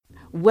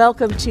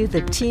Welcome to the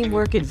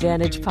Teamwork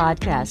Advantage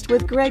podcast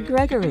with Greg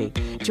Gregory.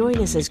 Join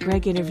us as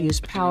Greg interviews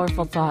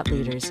powerful thought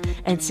leaders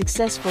and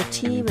successful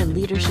team and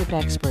leadership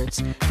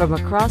experts from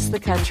across the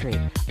country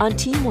on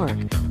teamwork,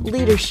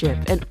 leadership,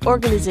 and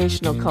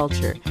organizational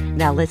culture.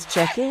 Now let's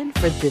check in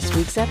for this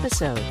week's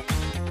episode.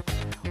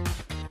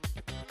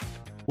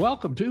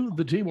 Welcome to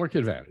the Teamwork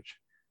Advantage,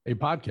 a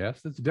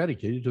podcast that's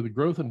dedicated to the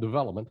growth and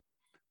development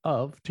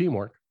of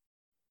teamwork,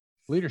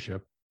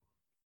 leadership,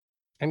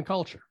 and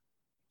culture.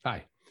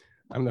 Hi,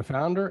 I'm the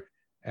founder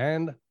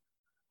and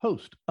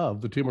host of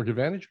the Teamwork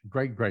Advantage,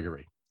 Greg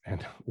Gregory.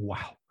 And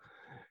wow,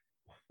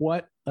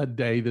 what a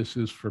day this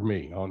is for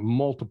me on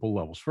multiple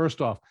levels.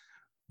 First off,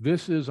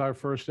 this is our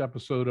first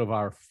episode of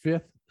our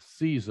 5th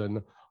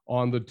season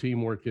on the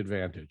Teamwork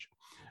Advantage.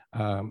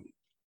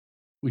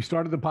 We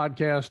started the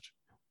podcast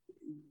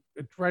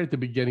right at the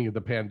beginning of the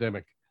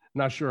pandemic.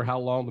 Not sure how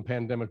long the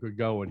pandemic would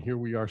go, and here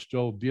we are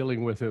still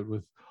dealing with it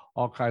with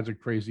all kinds of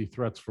crazy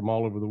threats from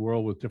all over the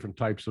world with different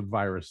types of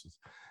viruses.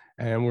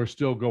 And we're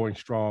still going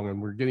strong,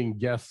 and we're getting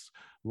guests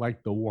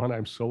like the one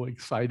I'm so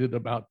excited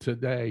about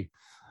today.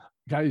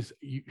 Guys,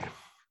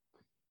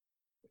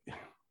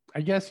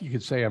 I guess you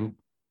could say I'm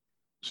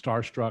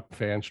starstruck,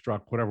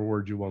 fanstruck, whatever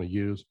word you want to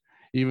use,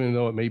 even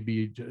though it may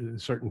be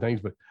certain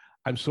things, but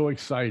I'm so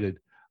excited.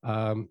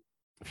 A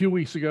few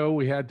weeks ago,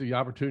 we had the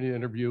opportunity to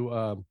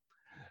interview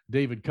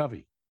David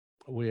Covey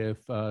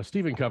with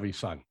Stephen Covey's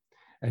son.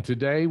 And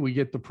today we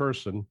get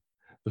the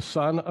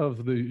son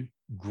of the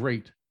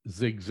great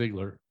Zig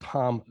Ziglar,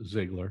 Tom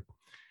Ziglar.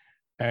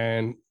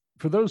 And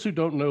for those who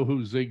don't know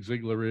who Zig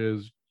Ziglar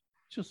is,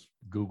 just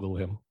Google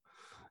him.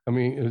 I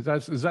mean, is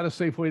that a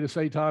safe way to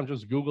say, Tom?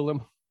 Just Google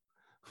him?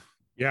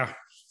 Yeah,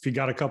 if you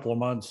got a couple of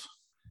months.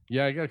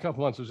 Yeah, I got a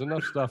couple of months. There's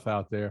enough stuff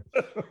out there.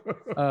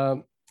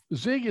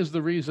 Zig is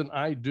the reason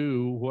I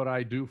do what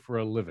I do for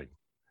a living.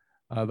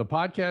 The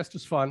podcast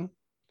is fun.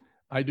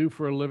 I do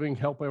for a living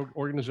help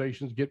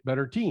organizations get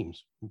better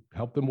teams,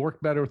 help them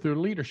work better through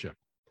leadership.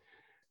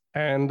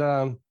 And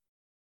long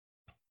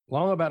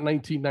about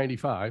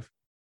 1995,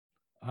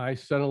 I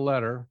sent a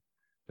letter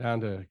down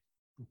to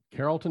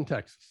Carrollton,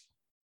 Texas,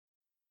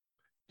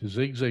 to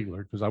Zig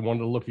Ziglar, because I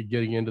wanted to look at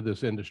getting into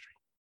this industry.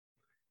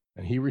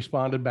 And he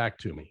responded back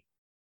to me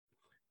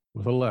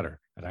with a letter.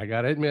 And I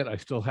got to admit, I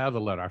still have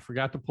the letter. I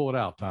forgot to pull it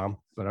out, Tom,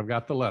 but I've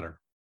got the letter.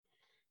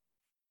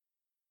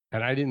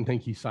 And I didn't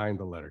think he signed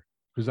the letter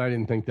because I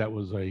didn't think that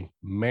was a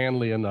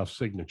manly enough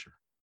signature.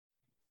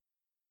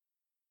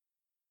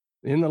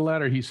 In the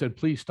letter, he said,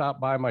 please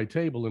stop by my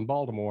table in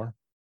Baltimore,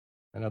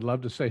 and I'd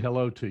love to say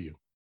hello to you.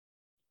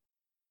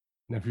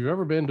 Now, if you've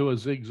ever been to a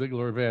Zig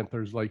Ziglar event,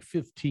 there's like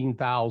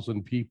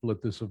 15,000 people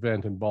at this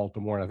event in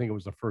Baltimore. And I think it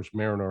was the first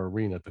Mariner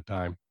Arena at the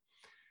time.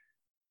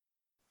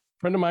 A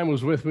friend of mine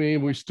was with me,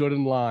 and we stood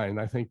in line.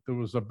 I think there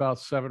was about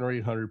 700 or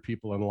 800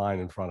 people in line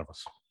in front of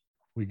us.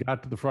 We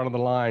got to the front of the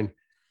line,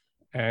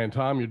 and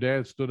Tom, your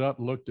dad, stood up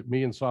and looked at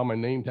me and saw my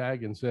name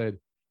tag and said,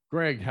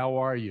 Greg, how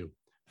are you?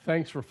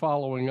 Thanks for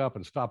following up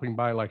and stopping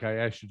by like I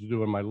asked you to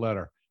do in my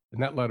letter.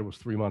 And that letter was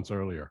 3 months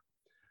earlier.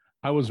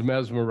 I was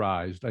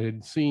mesmerized. I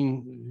had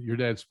seen your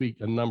dad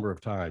speak a number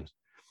of times,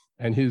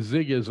 and his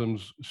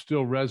Zigisms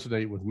still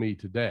resonate with me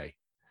today.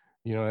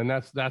 You know, and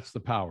that's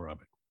the power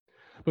of it.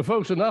 But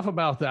folks, enough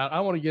about that. I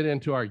want to get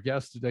into our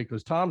guest today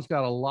because Tom's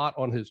got a lot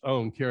on his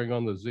own, carrying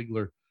on the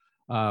Ziglar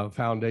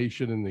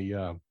Foundation and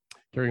the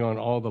carrying on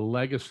all the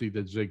legacy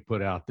that Zig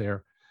put out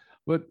there.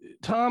 But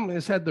Tom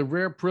has had the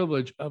rare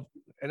privilege of,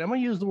 and I'm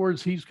going to use the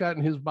words he's got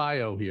in his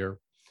bio here,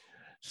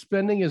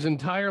 spending his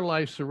entire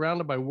life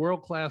surrounded by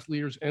world-class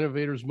leaders,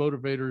 innovators,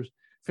 motivators,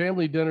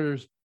 family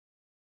dinners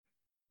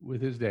with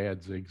his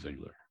dad, Zig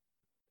Ziglar.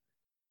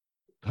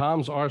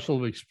 Tom's arsenal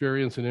of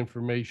experience and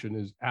information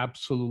is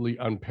absolutely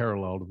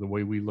unparalleled in the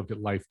way we look at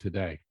life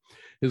today.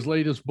 His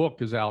latest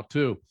book is out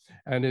too,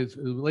 and his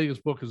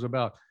latest book is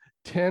about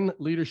 10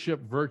 leadership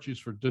virtues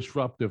for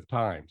disruptive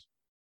times.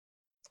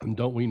 And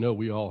don't we know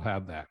we all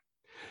have that?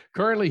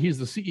 Currently, he's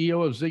the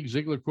CEO of Zig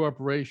Ziglar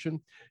Corporation,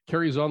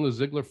 carries on the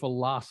Ziglar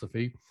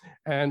philosophy.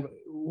 And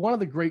one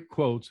of the great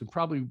quotes, and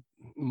probably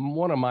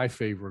one of my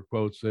favorite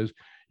quotes, is,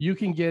 you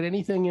can get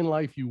anything in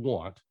life you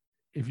want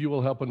if you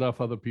will help enough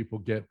other people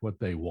get what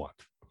they want.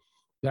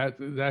 That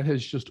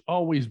has just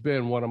always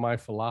been one of my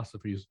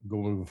philosophies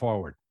going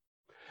forward.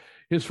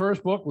 His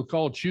first book was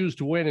called Choose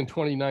to Win in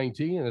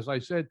 2019. And as I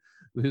said,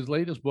 his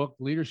latest book,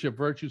 Leadership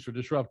Virtues for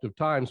Disruptive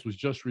Times, was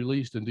just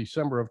released in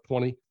December of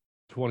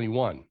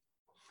 2021.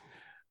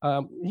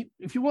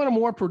 If you want a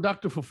more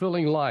productive,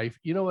 fulfilling life,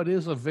 you know, it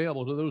is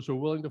available to those who are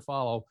willing to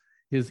follow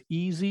his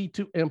easy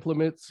to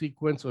implement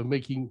sequence of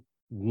making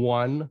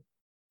one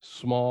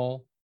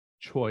small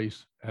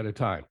choice at a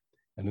time.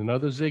 And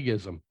another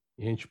Zigism,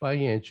 inch by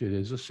inch, it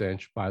is a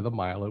cinch, by the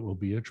mile, it will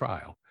be a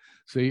trial.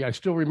 See, I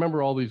still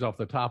remember all these off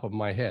the top of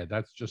my head.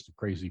 That's just the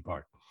crazy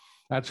part.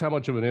 That's how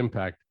much of an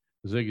impact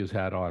Zig has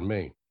had on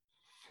me.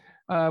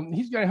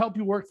 He's going to help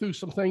you work through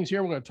some things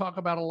here. We're going to talk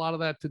about a lot of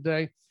that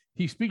today.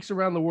 He speaks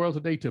around the world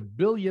today to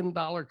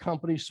billion-dollar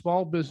companies,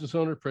 small business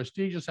owners,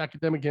 prestigious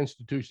academic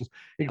institutions,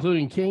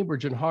 including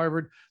Cambridge and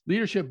Harvard,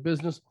 leadership,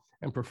 business,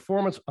 and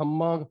performance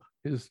among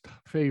his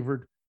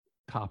favorite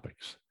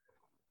topics.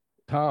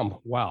 Tom,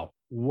 wow,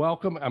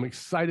 welcome. I'm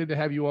excited to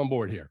have you on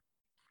board here.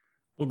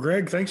 Well,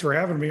 Greg, thanks for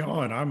having me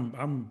on.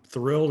 I'm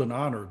thrilled and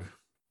honored.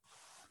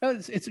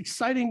 It's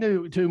exciting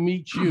to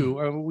meet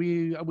you.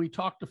 We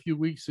talked a few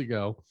weeks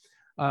ago,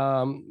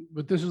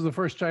 but this is the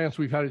first chance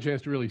we've had a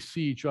chance to really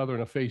see each other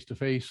in a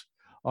face-to-face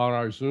on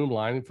our Zoom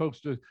line. And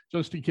folks,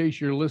 just in case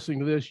you're listening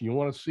to this and you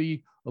want to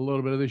see a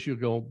little bit of this,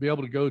 you'll be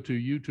able to go to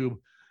YouTube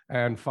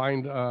and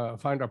find our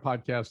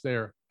podcast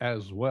there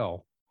as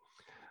well.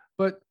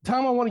 But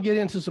Tom, I want to get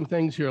into some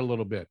things here a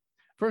little bit.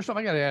 First off,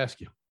 I got to ask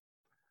you,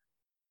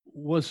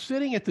 was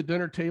sitting at the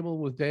dinner table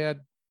with Dad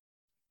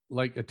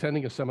like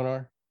attending a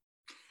seminar?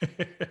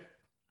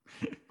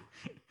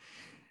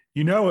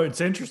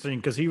 It's interesting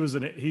because he was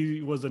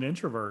an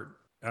introvert,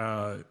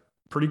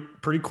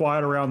 pretty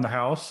quiet around the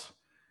house,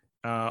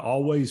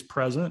 always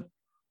present,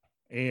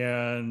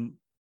 and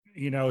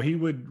he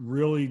would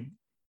really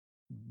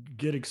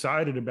get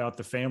excited about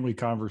the family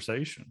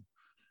conversation,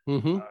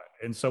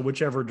 and so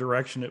whichever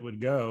direction it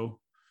would go.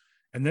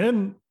 And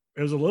then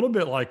it was a little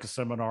bit like a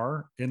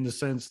seminar in the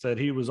sense that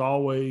he was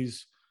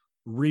always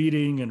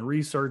reading and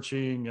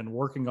researching and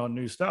working on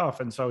new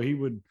stuff. And so he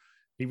would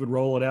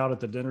roll it out at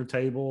the dinner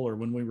table, or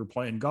when we were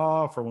playing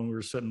golf, or when we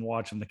were sitting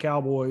watching the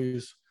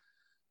Cowboys,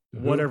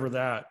 whatever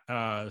that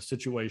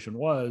situation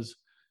was.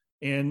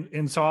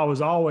 And so I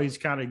was always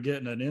kind of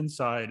getting an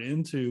insight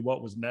into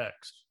what was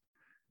next,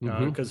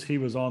 because he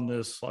was on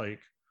this like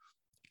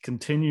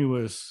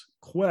continuous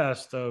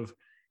quest of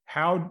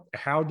how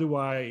do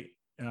I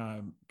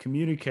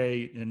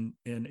communicate and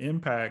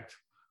impact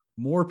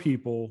more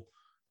people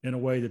in a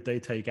way that they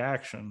take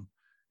action.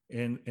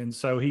 And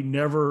so he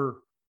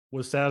never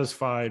was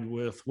satisfied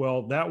with,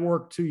 well, that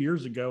worked 2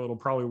 years ago, it'll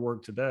probably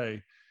work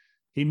today.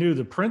 He knew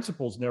the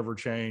principles never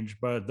change,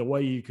 but the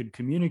way you could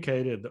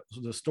communicate it,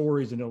 the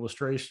stories and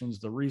illustrations,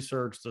 the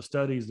research, the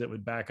studies that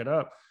would back it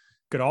up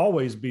could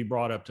always be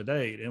brought up to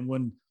date. And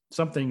when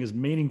something is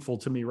meaningful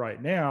to me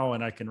right now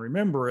and I can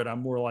remember it,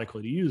 I'm more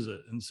likely to use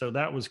it. And so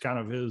that was kind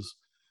of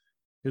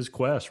his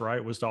quest,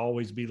 right? Was to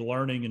always be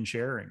learning and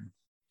sharing.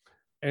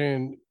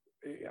 And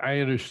I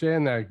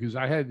understand that because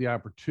I had the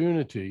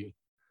opportunity,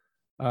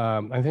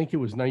 I think it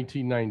was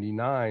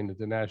 1999 at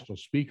the National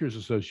Speakers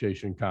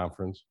Association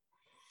conference.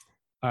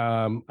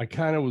 I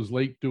kind of was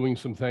late doing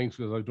some things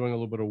because I was doing a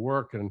little bit of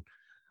work and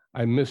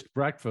I missed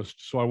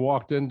breakfast. So I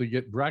walked in to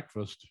get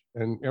breakfast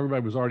and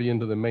everybody was already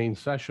into the main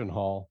session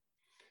hall.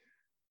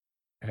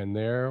 And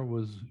there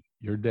was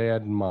your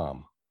dad and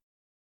mom.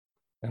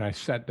 And I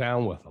sat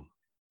down with them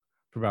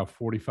for about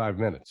 45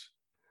 minutes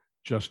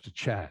just to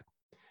chat.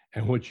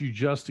 And what you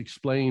just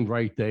explained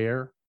right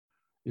there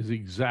is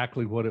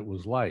exactly what it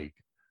was like.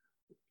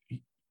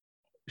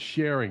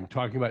 Sharing,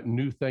 talking about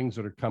new things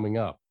that are coming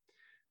up.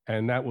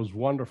 And that was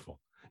wonderful.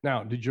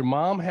 Now, did your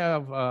mom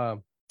have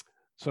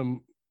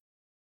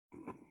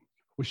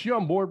was she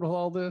on board with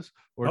all this?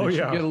 Or did she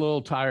get a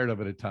little tired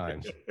of it at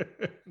times?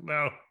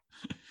 No,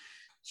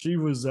 she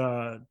was,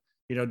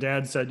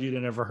 Dad said you'd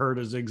have never heard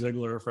of Zig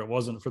Ziglar if it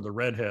wasn't for the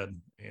redhead.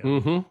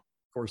 And of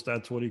course,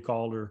 that's what he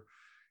called her.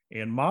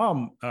 And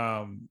Mom,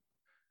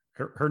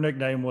 her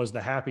nickname was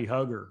the Happy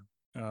Hugger.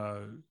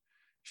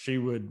 She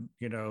would,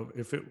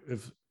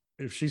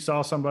 if she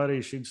saw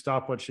somebody, she'd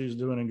stop what she's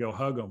doing and go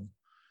hug them.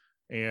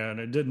 And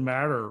it didn't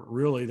matter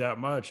really that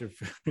much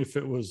if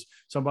it was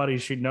somebody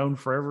she'd known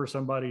forever,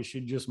 somebody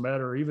she'd just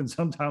met, or even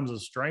sometimes a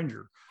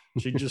stranger.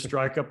 She'd just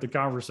strike up the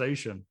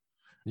conversation.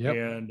 Yep.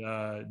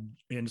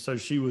 And so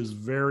she was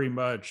very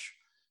much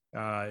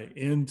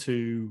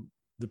into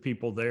the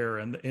people there.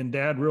 And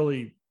Dad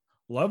really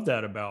loved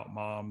that about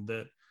Mom,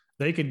 that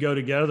they could go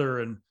together.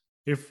 And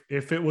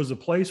if it was a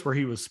place where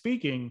he was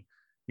speaking,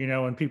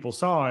 and people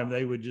saw him,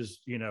 they would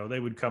just, they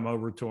would come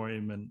over to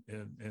him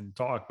and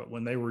talk. But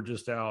when they were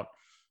just out,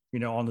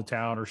 on the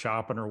town or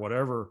shopping or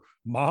whatever,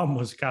 Mom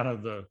was kind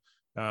of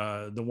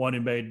the one who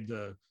made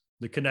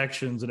the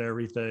connections and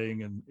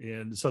everything.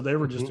 And so they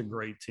were just a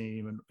great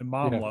team, and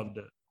Mom loved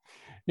it.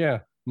 Yeah.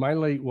 My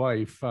late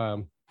wife,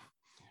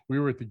 we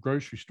were at the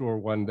grocery store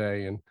one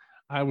day and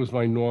I was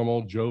my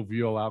normal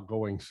jovial,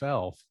 outgoing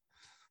self.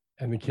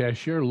 And the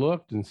cashier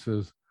looked and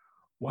says,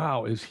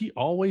 "Wow, is he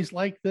always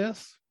like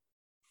this?"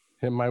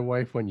 And my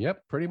wife went,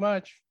 "Yep, pretty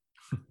much."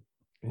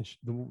 And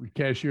the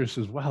cashier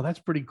says, "Wow, that's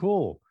pretty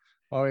cool."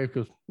 My wife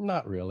goes,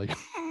 "Not really."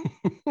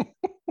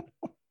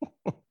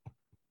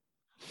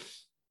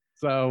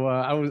 So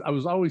I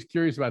was always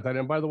curious about that.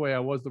 And by the way, I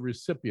was the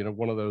recipient of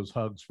one of those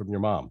hugs from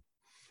your mom.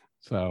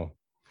 So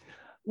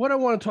what I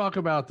want to talk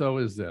about, though,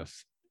 is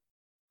this.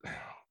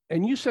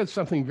 And you said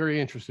something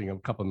very interesting a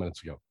couple of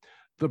minutes ago.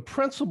 The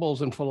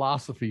principles and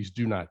philosophies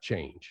do not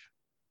change.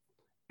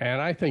 And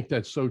I think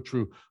that's so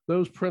true.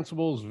 Those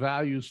principles,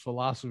 values,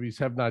 philosophies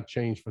have not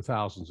changed for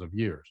thousands of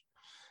years.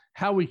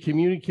 How we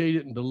communicate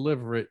it and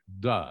deliver it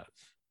does.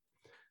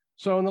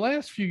 So in the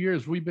last few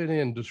years, we've been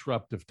in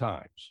disruptive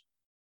times.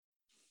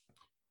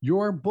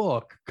 Your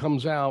book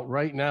comes out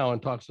right now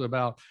and talks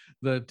about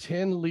the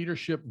 10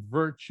 leadership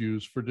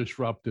virtues for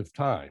disruptive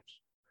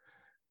times.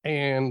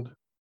 And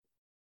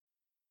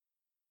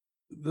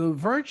the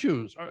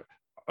virtues,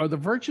 are the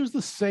virtues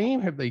the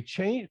same? Have they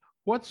changed?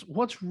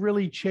 What's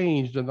really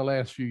changed in the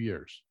last few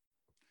years?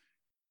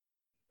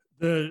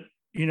 As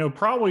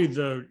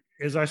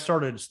I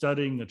started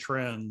studying the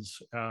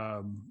trends,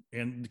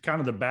 and kind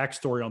of the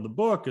backstory on the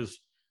book is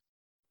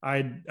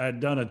I'd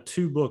done a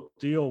 2-book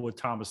deal with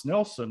Thomas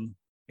Nelson,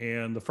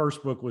 and the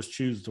first book was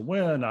Choose to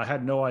Win. I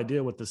had no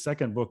idea what the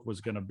second book was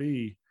going to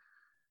be.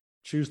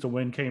 Choose to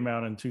Win came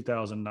out in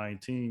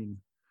 2019,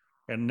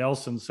 and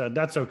Nelson said,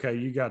 "That's okay,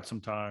 you got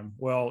some time."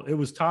 Well, it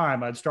was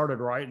time. I'd started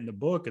writing the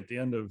book at the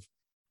end of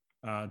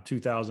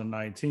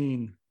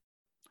 2019,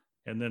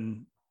 and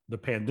then the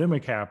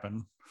pandemic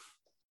happened,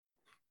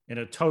 and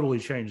it totally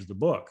changed the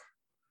book.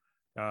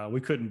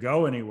 We couldn't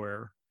go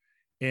anywhere.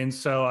 And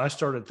so I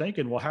started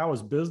thinking, well, how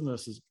is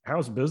business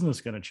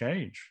going to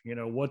change?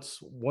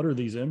 What are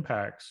these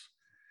impacts?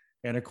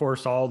 And of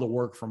course, all the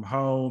work from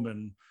home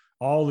and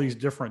all these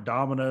different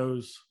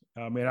dominoes.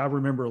 I mean, I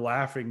remember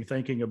laughing,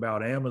 thinking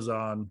about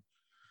Amazon.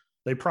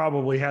 They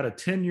probably had a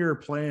 10-year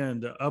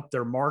plan to up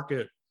their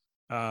market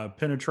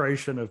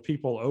penetration of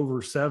people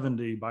over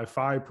 70 by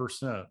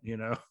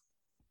 5%.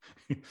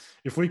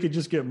 If we could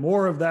just get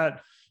more of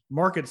that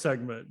market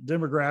segment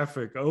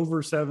demographic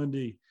over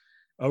 70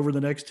 over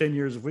the next 10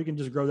 years, if we can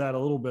just grow that a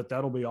little bit,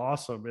 that'll be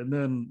awesome. And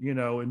then,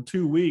 in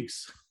 2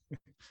 weeks,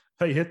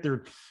 they hit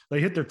their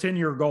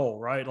 10-year goal,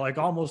 right? Like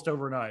almost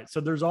overnight. So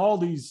there's all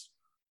these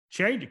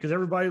changes because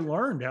everybody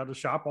learned how to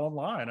shop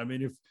online. I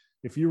mean,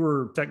 if you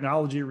were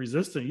technology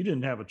resistant, you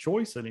didn't have a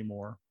choice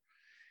anymore.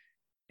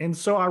 And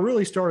so I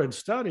really started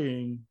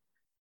studying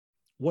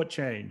what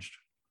changed.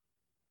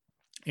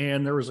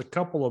 And there was a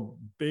couple of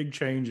big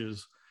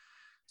changes.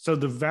 So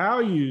the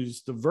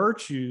values, the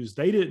virtues,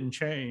 they didn't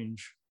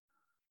change,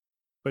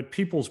 but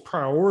people's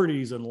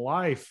priorities in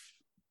life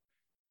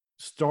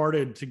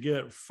started to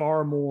get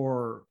far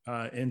more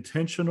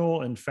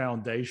intentional and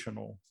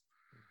foundational.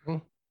 Mm-hmm.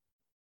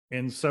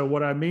 And so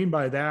what I mean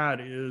by that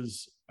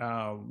is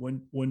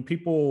when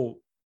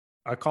people,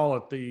 I call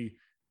it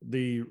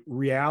the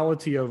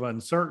reality of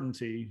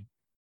uncertainty,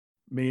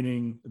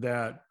 meaning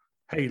that,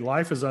 hey,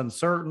 life is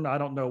uncertain. I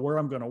don't know where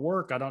I'm going to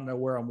work. I don't know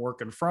where I'm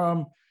working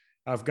from.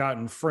 I've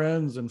gotten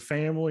friends and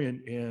family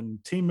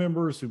and team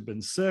members who've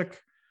been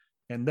sick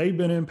and they've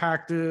been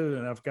impacted.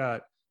 And I've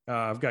got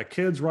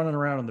kids running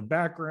around in the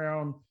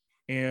background.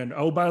 And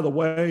oh, by the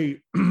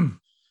way,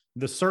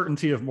 the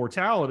certainty of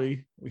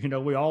mortality,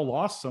 we all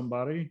lost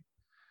somebody.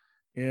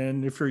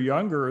 And if you're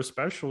younger,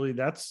 especially,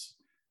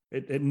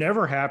 it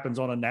never happens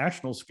on a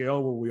national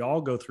scale where we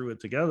all go through it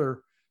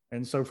together.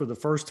 And so for the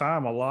first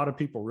time, a lot of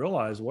people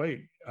realize,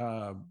 wait,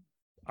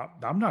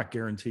 I'm not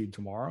guaranteed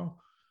tomorrow.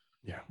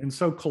 Yeah. And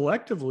so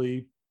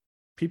collectively,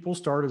 people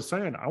started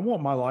saying, I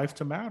want my life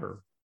to matter,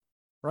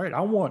 right?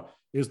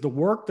 Is the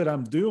work that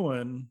I'm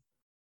doing,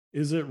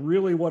 is it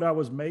really what I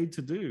was made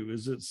to do?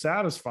 Is it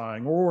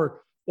satisfying?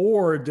 Or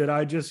did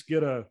I just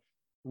get a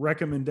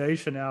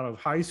recommendation out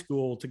of high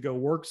school to go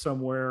work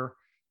somewhere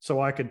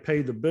so I could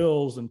pay the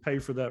bills and pay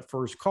for that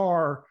first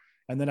car?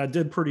 And then I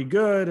did pretty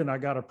good and I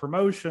got a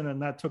promotion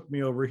and that took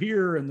me over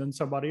here. And then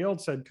somebody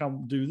else said,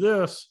 come do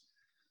this.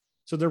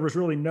 So there was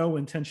really no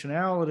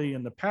intentionality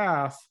in the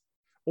path,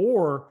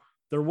 or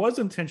there was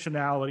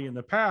intentionality in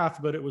the path,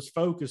 but it was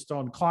focused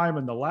on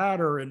climbing the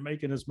ladder and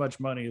making as much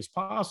money as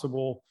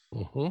possible.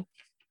 Mm-hmm.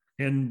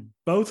 In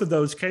both of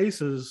those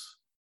cases,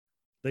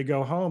 they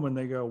go home and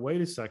they go,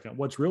 wait a second,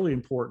 what's really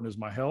important is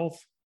my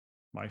health,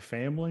 my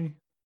family,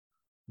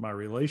 my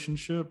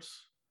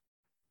relationships,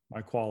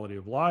 my quality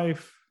of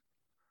life.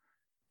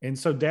 And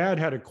so Dad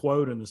had a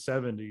quote in the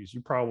 70s. You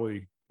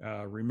probably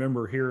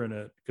remember hearing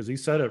it because he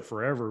said it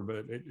forever,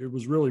 but it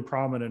was really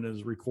prominent in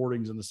his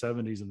recordings in the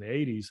 70s and the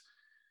 80s.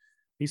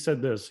 He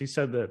said this. He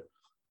said that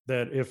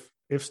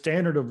if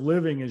standard of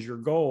living is your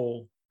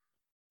goal,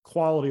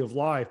 quality of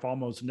life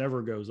almost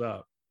never goes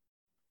up.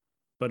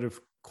 But if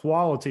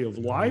quality of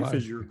life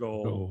is your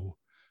goal,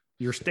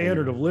 your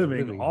standard of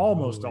living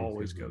almost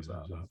always goes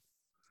up.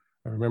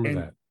 I remember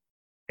that.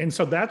 And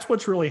so that's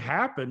what's really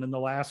happened in the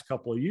last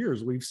couple of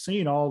years. We've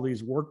seen all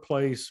these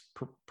workplace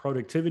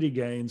productivity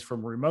gains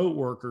from remote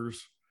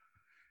workers,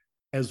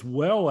 as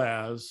well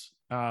as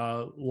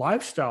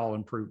lifestyle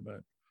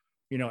improvement.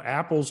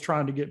 Apple's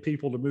trying to get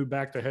people to move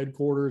back to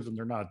headquarters and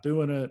they're not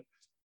doing it.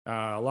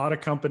 A lot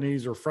of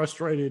companies are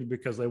frustrated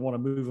because they want to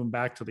move them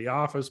back to the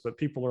office, but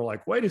people are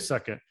like, wait a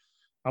second,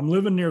 I'm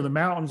living near the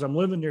mountains. I'm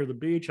living near the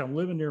beach. I'm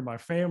living near my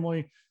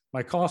family.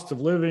 My cost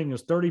of living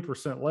is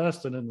 30%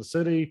 less than in the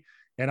city.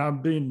 And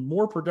I'm being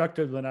more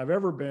productive than I've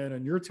ever been.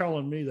 And you're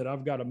telling me that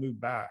I've got to move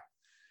back.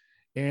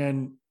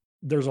 And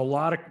there's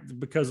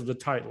because of the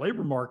tight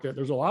labor market,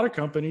 there's a lot of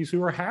companies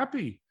who are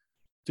happy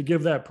to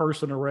give that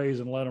person a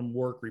raise and let them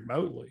work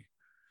remotely.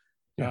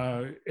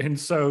 Yeah. And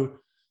so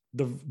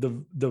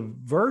the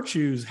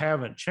virtues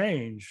haven't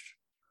changed.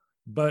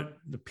 but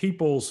the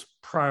people's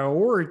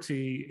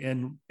priority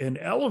in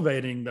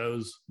elevating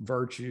those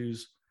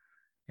virtues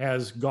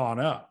has gone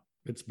up.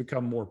 It's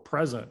become more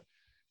present.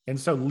 And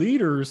so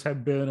leaders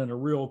have been in a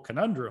real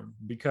conundrum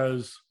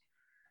because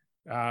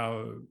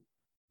I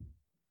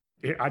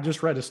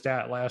just read a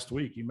stat last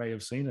week. You may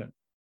have seen it.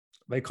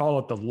 They call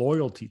it the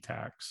loyalty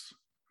tax.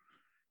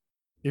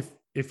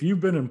 If you've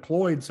been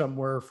employed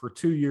somewhere for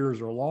 2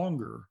 years or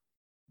longer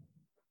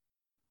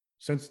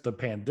since the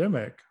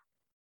pandemic,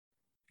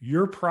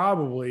 you're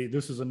probably,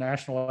 this is a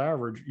national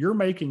average, you're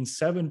making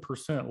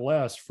 7%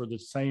 less for the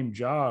same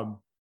job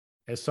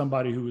as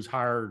somebody who was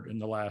hired in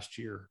the last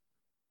year.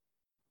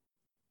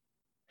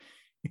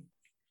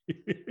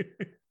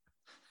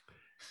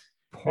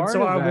 Part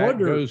of that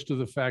goes to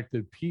the fact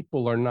that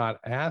people are not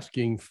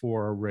asking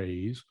for a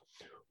raise,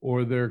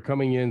 or they're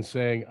coming in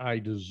saying, I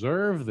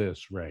deserve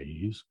this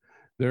raise.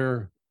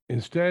 That's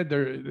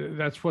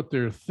what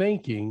they're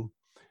thinking.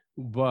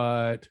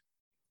 But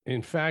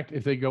in fact,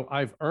 if they go,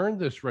 I've earned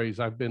this raise,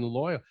 I've been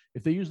loyal.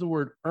 If they use the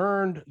word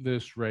earned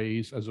this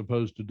raise as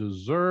opposed to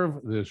deserve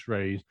this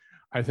raise,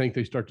 I think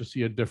they start to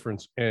see a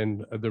difference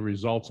in the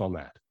results on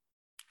that.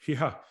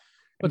 Yeah.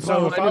 But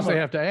so they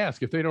have to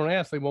ask. If they don't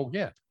ask, they won't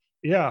get.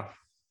 Yeah.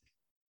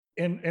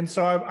 And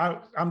so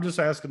I'm just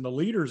asking the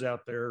leaders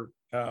out there,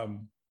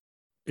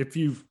 if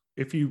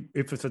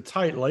it's a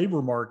tight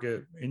labor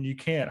market and you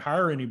can't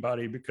hire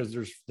anybody because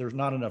there's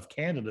not enough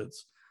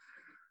candidates,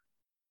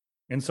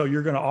 and so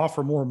you're going to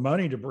offer more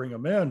money to bring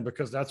them in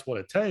because that's what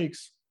it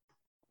takes,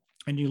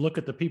 and you look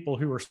at the people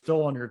who are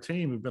still on your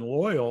team who've been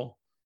loyal,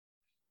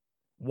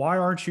 why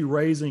aren't you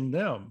raising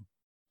them?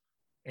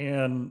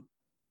 And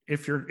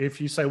if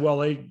you say,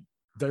 well,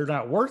 they're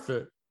not worth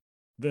it,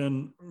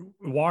 then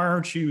why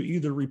aren't you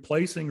either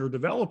replacing or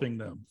developing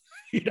them?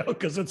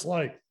 Because it's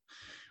like,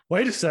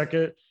 wait a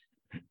second,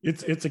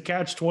 it's a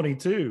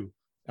catch-22.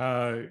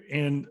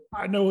 And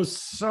I know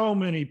so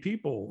many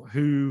people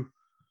who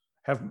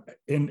have,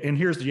 and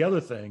here's the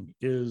other thing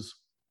is,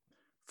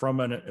 from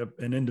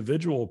an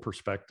individual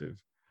perspective,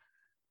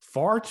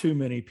 far too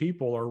many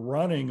people are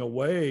running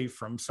away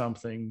from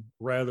something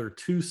rather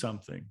to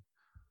something.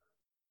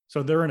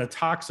 So they're in a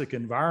toxic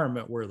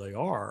environment where they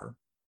are,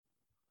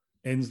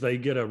 and they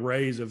get a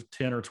raise of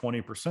 10 or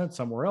 20%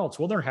 somewhere else.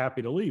 Well, they're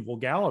happy to leave. Well,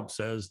 Gallup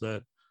says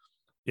that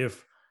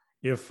if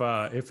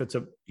it's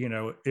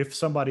if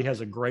somebody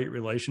has a great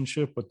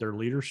relationship with their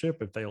leadership,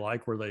 if they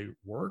like where they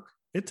work,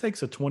 it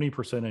takes a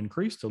 20%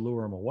 increase to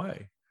lure them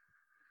away.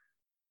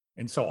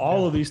 And so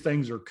all of these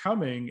things are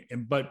coming,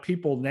 but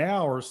people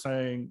now are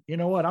saying, you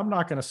know what, I'm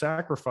not going to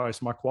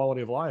sacrifice my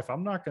quality of life.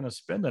 I'm not going to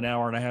spend an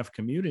hour and a half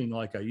commuting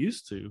like I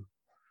used to.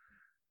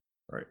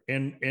 Right.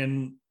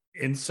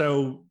 And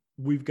so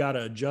we've got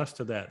to adjust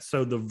to that.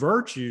 So the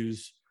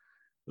virtues,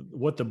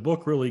 what the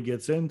book really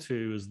gets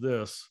into is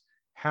this: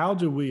 how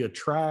do we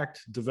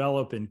attract,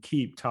 develop, and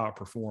keep top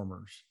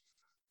performers?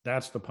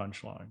 That's the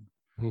punchline.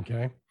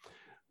 Okay.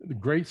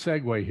 Great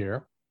segue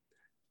here.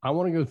 I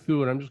want to go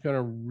through it. I'm just going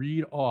to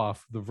read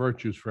off the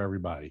virtues for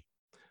everybody.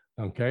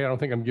 Okay. I don't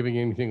think I'm giving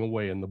anything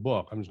away in the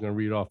book. I'm just going to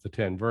read off the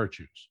 10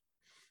 virtues.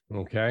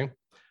 Okay.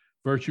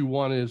 Virtue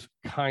 1 is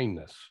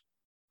kindness,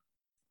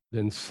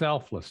 then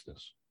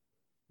selflessness,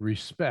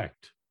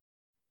 respect,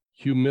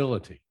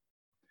 humility.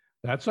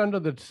 That's under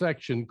the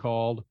section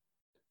called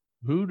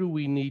Who Do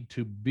We Need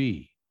to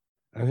Be?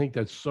 I think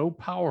that's so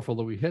powerful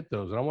that we hit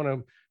those. And I want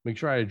to make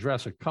sure I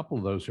address a couple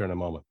of those here in a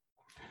moment.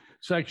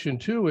 Section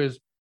 2 is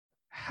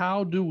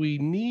how do we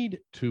need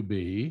to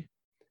be?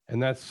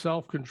 And that's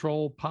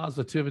self-control,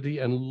 positivity,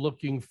 and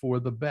looking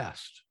for the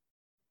best.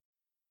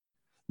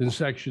 Then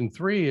section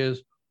 3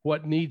 is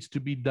what needs to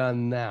be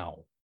done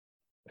now.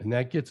 And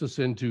that gets us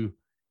into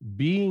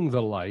being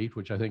the light,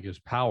 which I think is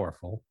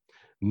powerful,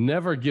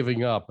 never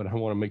giving up. And I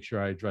want to make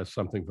sure I address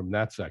something from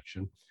that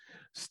section.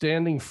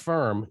 Standing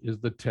firm is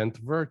the 10th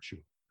virtue.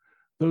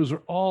 Those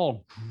are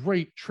all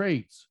great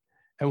traits.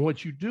 And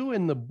what you do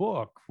in the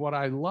book, what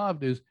I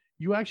loved is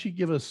you actually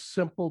give us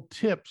simple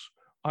tips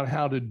on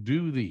how to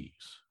do these.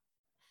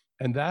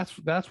 And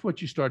that's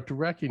what you start to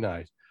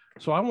recognize.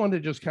 So I want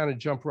to just kind of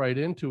jump right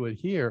into it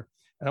here.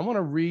 And I want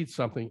to read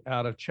something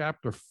out of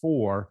chapter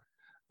 4,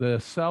 the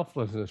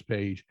selflessness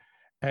page.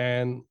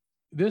 And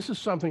this is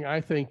something I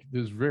think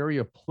is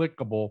very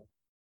applicable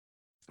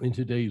in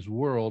today's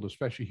world,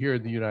 especially here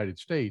in the United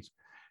States,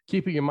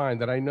 keeping in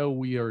mind that I know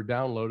we are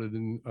downloaded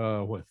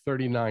in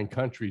 39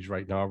 countries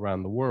right now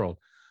around the world,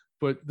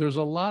 but there's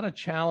a lot of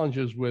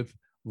challenges with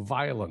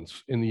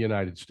violence in the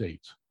United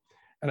States.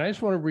 And I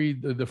just want to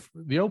read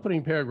the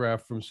opening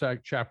paragraph from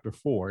chapter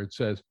 4. It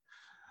says,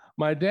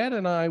 my dad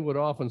and I would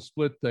often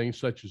split things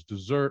such as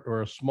dessert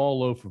or a small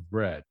loaf of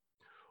bread.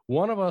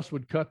 One of us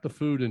would cut the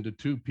food into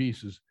 2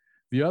 pieces.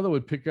 The other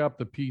would pick up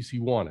the piece he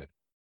wanted.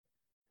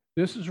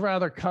 This is a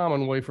rather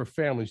common way for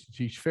families to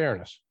teach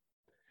fairness.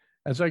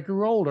 As I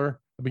grew older,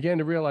 I began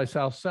to realize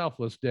how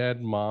selfless Dad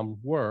and Mom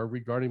were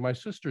regarding my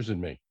sisters and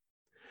me.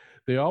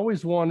 They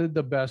always wanted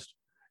the best,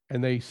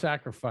 and they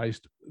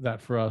sacrificed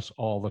that for us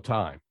all the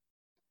time.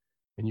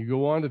 And you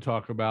go on to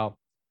talk about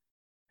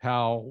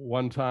how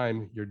one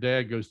time your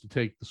dad goes to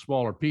take the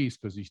smaller piece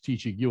because he's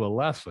teaching you a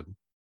lesson.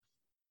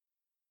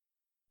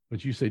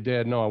 But you say,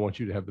 Dad, no, I want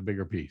you to have the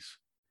bigger piece.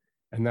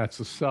 And that's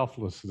the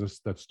selflessness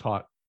that's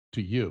taught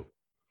to you.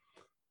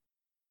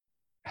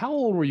 How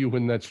old were you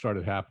when that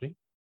started happening?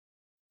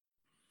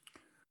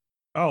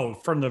 Oh,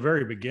 from the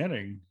very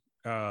beginning.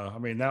 I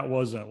mean, that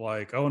wasn't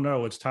like, oh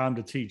no, it's time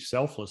to teach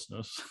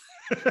selflessness.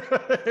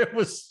 it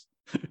was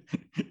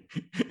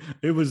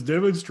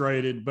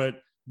demonstrated, but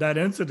that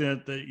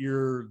incident that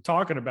you're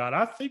talking about,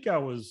 I think I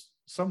was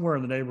somewhere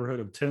in the neighborhood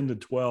of 10 to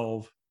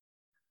 12.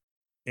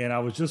 And I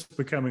was just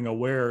becoming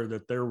aware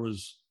that there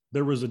was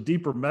a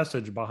deeper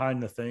message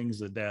behind the things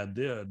that Dad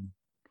did.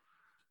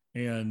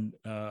 And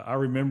I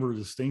remember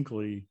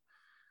distinctly,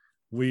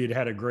 we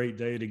had a great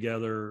day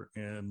together.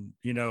 And,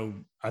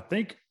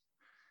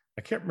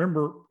 I can't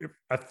remember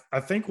if I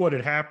think what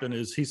had happened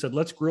is he said,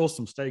 let's grill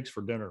some steaks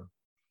for dinner.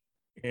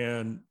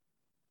 And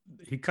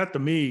he cut the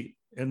meat,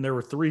 and there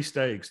were 3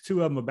 steaks,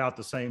 2 of them about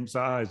the same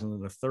size. And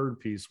then the third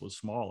piece was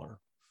smaller.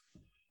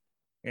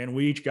 And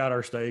we each got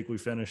our steak. We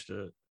finished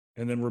it.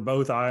 And then we're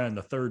both eyeing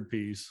the third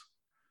piece.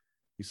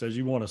 He says,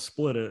 you want to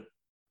split it?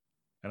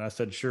 And I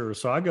said, sure.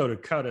 So I go to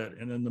cut it.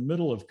 And in the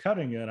middle of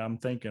cutting it, I'm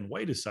thinking,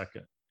 wait a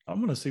second, I'm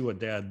going to see what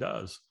Dad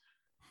does.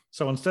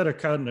 So instead of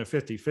cutting it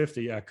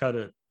 50-50, I cut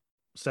it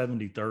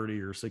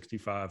 70-30 or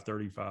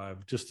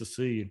 65-35 just to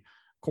see.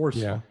 Of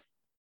course,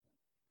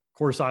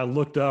 I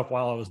looked up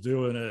while I was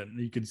doing it, and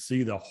you could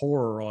see the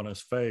horror on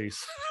his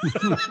face.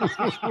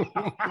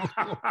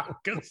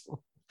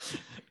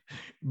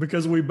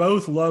 because we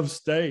both love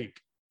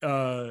steak.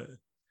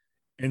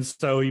 And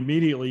so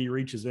immediately he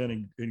reaches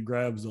in and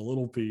grabs a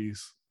little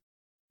piece.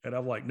 And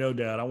I'm like, no,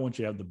 Dad, I want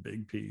you to have the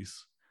big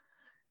piece.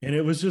 And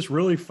it was just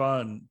really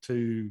fun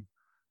to,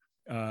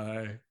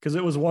 because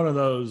it was one of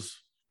those,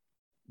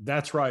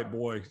 that's right,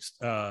 boy,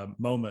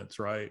 moments,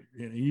 right?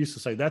 And he used to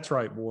say, that's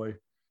right, boy,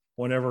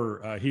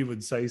 whenever he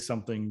would say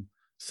something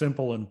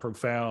simple and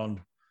profound,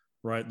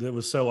 right? That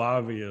was so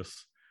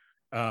obvious,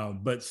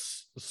 but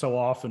so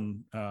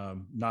often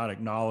not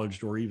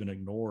acknowledged or even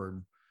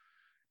ignored.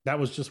 That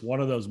was just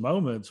one of those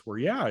moments where,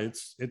 yeah,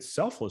 it's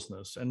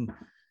selflessness.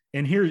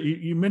 And here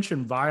you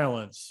mentioned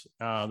violence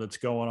that's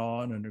going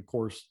on. And of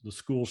course, the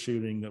school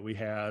shooting that we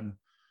had.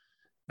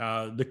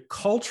 The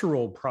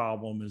cultural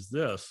problem is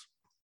this.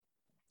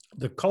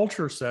 The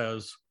culture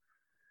says,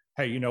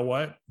 hey, you know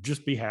what?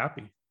 Just be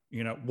happy.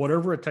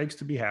 Whatever it takes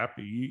to be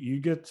happy. You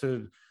get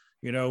to,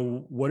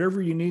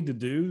 whatever you need to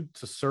do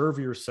to serve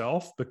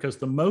yourself, because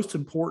the most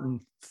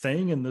important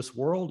thing in this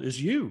world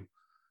is you.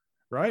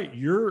 Right?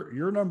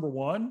 You're number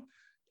one,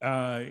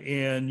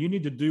 and you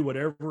need to do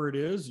whatever it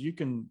is. You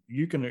can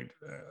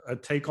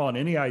take on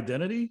any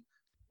identity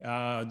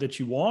that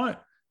you want.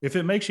 If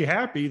it makes you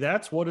happy,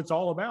 that's what it's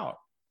all about.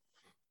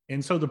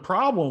 And so the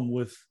problem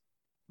with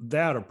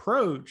that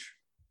approach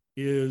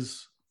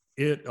is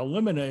it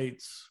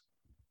eliminates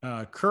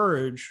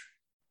courage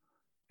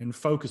and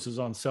focuses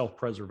on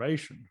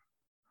self-preservation.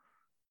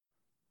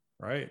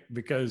 Right?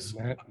 Because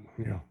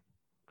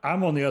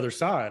I'm on the other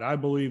side. I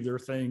believe there are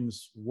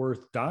things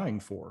worth dying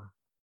for.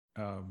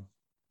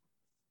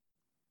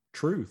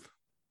 Truth,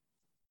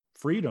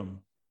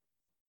 freedom,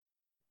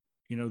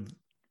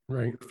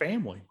 right.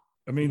 Family.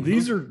 I mean,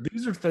 these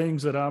are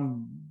things that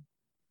I'm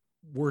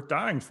worth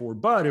dying for.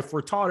 But if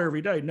we're taught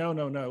every day, no,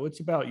 it's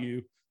about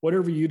you.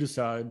 Whatever you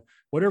decide,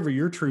 whatever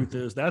your truth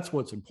is, that's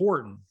what's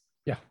important.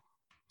 Yeah.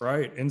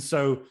 Right. And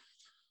so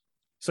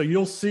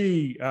you'll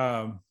see,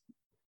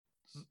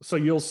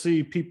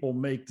 people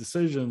make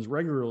decisions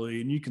regularly,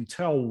 and you can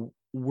tell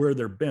where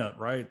they're bent,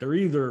 right? They're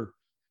either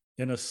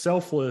in a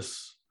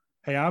selfless,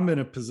 hey, I'm in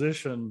a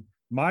position,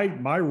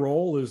 my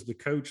role is the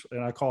coach,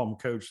 and I call them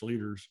coach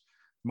leaders.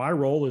 My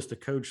role as the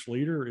coach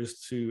leader is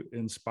to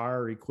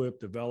inspire, equip,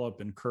 develop,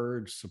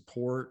 encourage,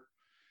 support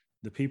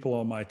the people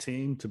on my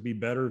team to be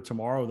better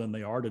tomorrow than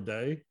they are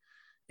today,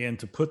 and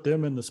to put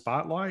them in the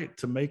spotlight,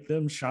 to make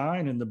them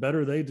shine. And the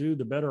better they do,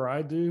 the better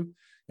I do.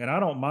 And I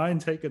don't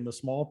mind taking the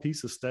small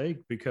piece of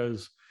steak,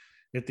 because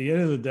at the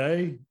end of the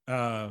day,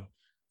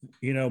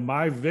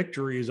 my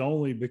victory is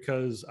only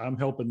because I'm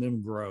helping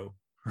them grow,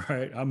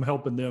 right? I'm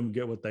helping them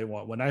get what they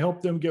want. When I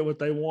help them get what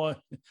they want,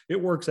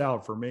 it works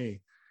out for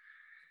me.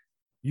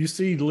 You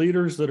see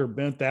leaders that are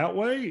bent that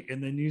way,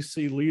 and then you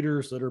see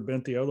leaders that are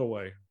bent the other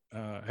way.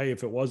 Hey,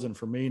 if it wasn't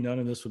for me, none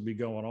of this would be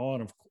going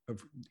on.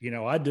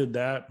 I did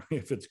that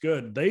if it's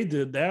good. They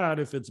did that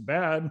if it's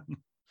bad.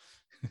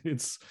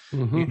 It's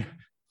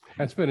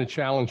That's been a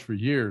challenge for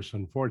years,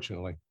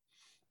 unfortunately,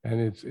 and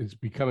it's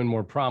becoming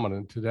more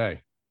prominent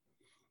today.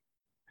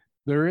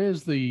 There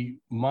is the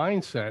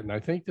mindset, and I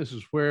think this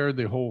is where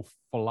the whole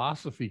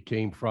philosophy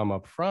came from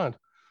up front,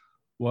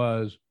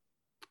 was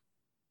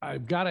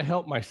I've got to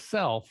help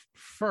myself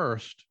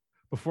first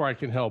before I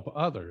can help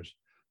others.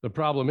 The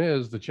problem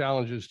is, the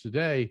challenges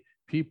today,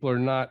 people are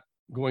not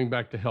going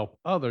back to help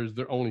others.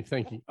 They're only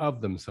thinking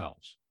of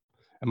themselves.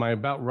 Am I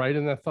about right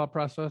in that thought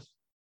process?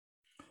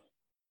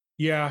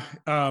 Yeah.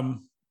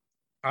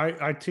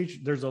 I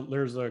teach, there's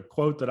a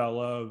quote that I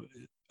love.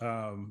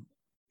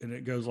 and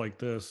it goes like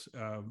this.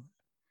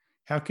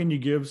 How can you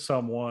give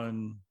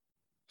someone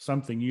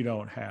something you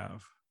don't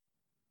have?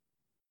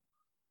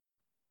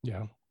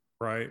 Yeah.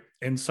 Right.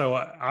 And so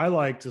I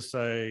like to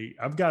say,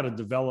 I've got to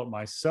develop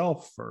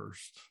myself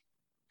first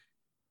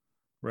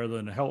rather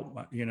than help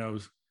my,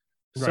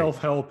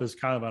 self-help is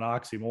kind of an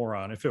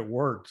oxymoron. If it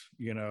worked,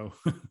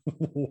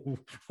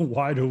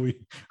 why do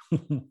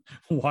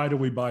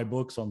we buy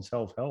books on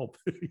self-help?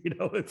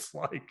 It's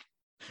like,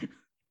 it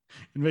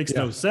makes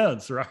no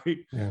sense, right?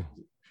 Yeah.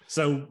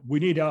 So we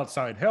need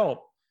outside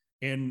help.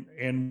 And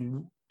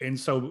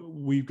so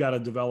we've got to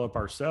develop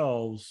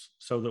ourselves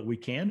so that we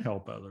can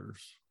help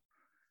others.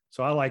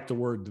 So I like the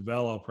word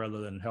develop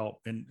rather than help.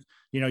 And,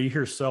 you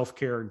hear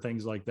self-care and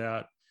things like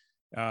that.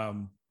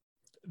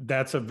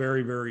 That's a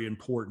very, very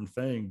important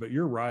thing, but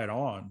you're right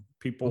on.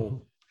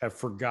 People have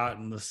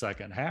forgotten the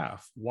second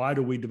half. Why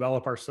do we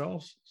develop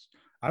ourselves?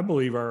 I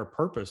believe our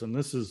purpose, and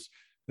this is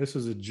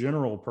a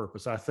general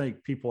purpose. I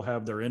think people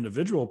have their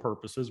individual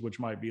purposes, which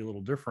might be a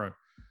little different,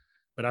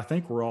 but I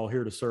think we're all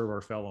here to serve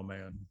our fellow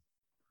man.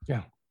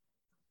 Yeah.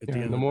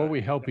 And the more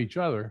we help each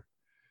other,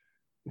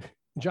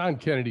 John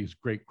Kennedy's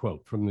great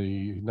quote from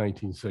the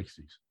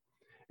 1960s,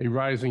 a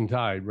rising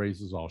tide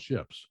raises all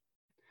ships.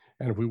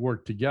 And if we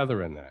work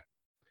together in that.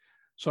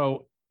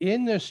 So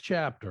in this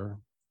chapter,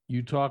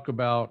 you talk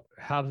about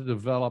how to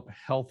develop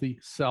healthy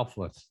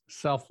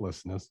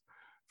selflessness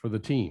for the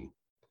team.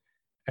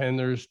 And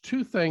there's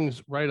two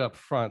things right up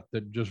front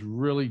that just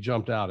really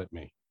jumped out at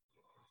me.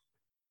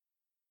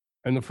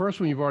 And the first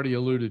one you've already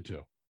alluded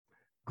to,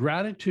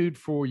 gratitude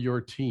for your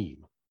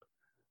team,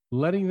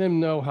 letting them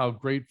know how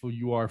grateful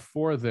you are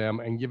for them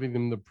and giving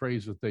them the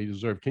praise that they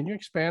deserve. Can you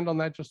expand on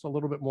that just a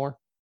little bit more?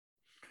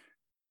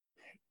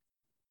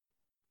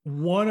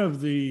 One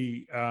of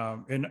the,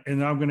 and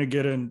I'm going to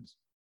get in,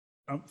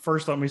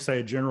 first let me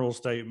say a general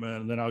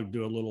statement, and then I'll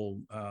do a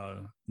little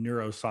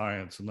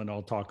neuroscience, and then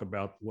I'll talk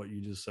about what you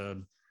just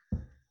said.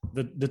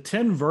 The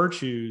 10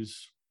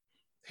 virtues,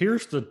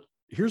 here's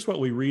what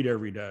we read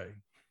every day.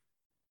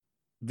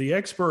 The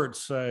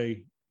experts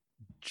say,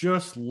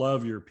 just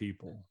love your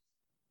people.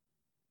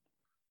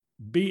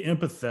 Be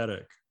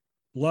empathetic.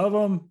 Love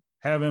them,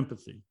 have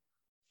empathy.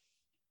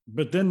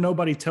 But then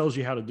nobody tells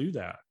you how to do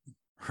that,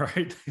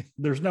 right?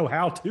 There's no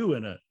how-to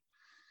in it.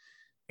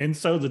 And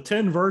so the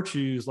 10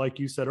 virtues, like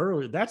you said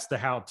earlier, that's the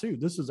how-to.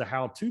 This is a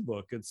how-to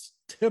book. It's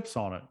tips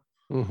on it.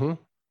 Mm-hmm.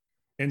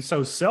 And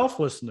so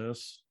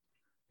selflessness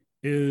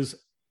is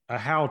a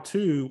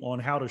how-to on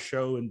how to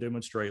show and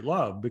demonstrate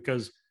love.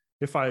 Because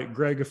if I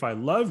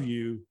love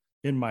you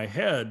in my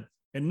head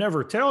and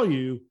never tell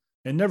you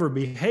and never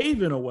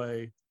behave in a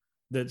way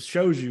that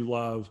shows you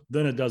love,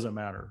 then it doesn't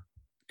matter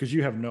because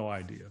you have no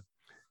idea.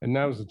 And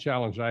that was the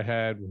challenge I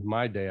had with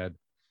my dad.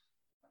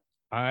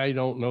 I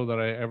don't know that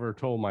I ever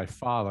told my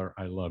father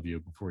I love you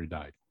before he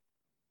died.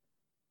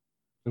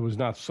 It was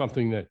not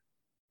something that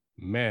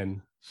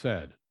men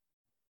said.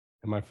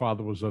 And my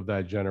father was of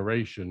that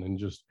generation,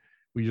 and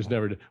we just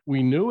never did.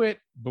 We knew it,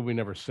 but we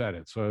never said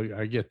it. So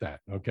I get that.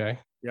 Okay.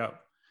 Yeah.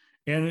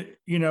 And,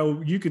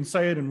 you can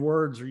say it in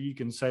words or you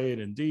can say it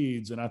in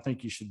deeds. And I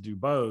think you should do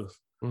both.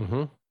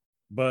 Mm-hmm.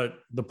 But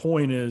the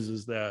point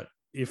is that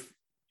if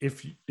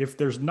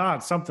there's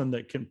not something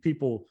that can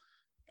people,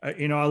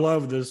 I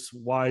love this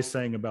wise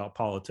saying about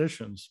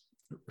politicians.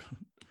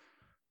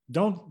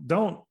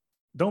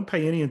 Don't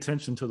pay any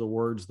attention to the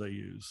words they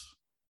use.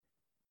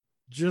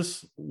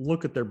 Just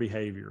look at their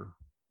behavior.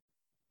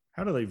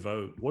 How do they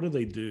vote? What do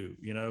they do?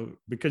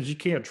 Because you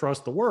can't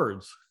trust the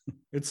words.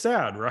 It's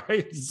sad, right?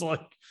 It's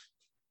like,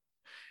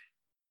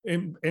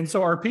 and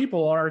so our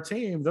people on our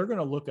team, they're going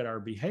to look at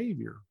our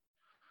behavior.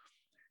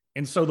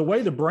 And so the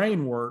way the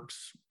brain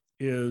works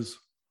is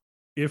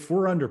if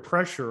we're under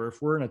pressure, if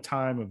we're in a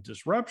time of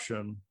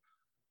disruption,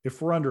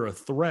 if we're under a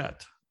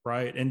threat,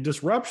 right? And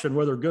disruption,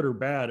 whether good or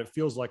bad, it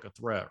feels like a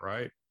threat,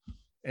 right?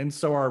 And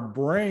so our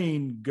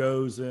brain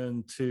goes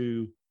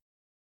into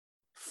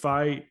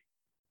fight,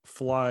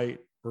 flight,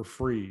 or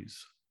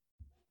freeze,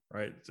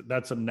 right?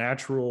 That's a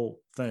natural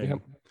thing. Yep.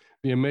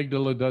 The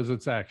amygdala does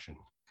its action.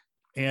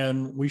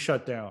 And we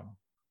shut down.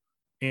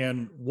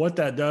 And what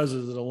that does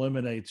is it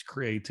eliminates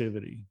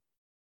creativity.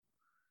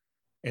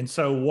 And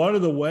so one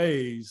of the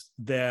ways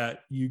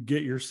that you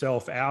get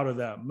yourself out of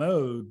that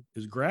mode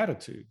is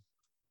gratitude.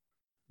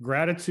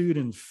 Gratitude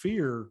and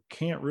fear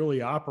can't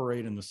really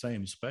operate in the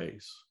same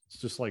space. It's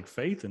just like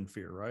faith and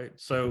fear, right?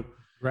 So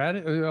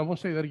I want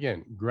to say that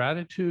again.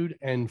 Gratitude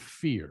and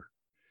fear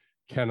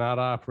cannot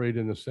operate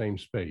in the same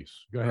space.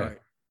 Go ahead. Right.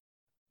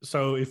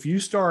 So if you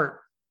start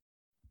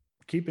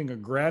keeping a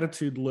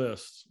gratitude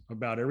list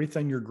about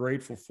everything you're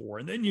grateful for,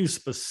 and then you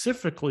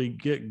specifically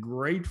get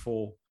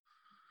grateful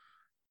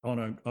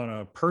on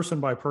a person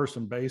by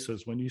person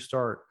basis, when you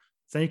start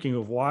thinking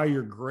of why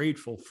you're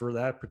grateful for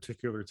that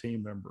particular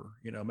team member,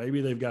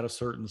 maybe they've got a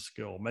certain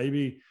skill,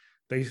 maybe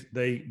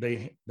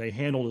they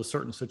handled a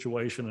certain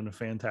situation in a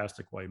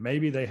fantastic way,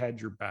 maybe they had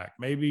your back,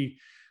 maybe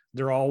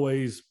they're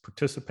always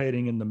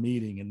participating in the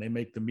meeting and they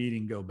make the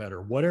meeting go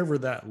better, whatever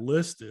that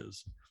list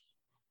is.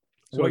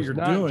 So what it's you're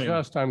not doing.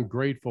 just I'm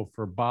grateful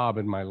for Bob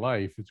in my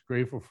life. It's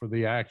grateful for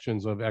the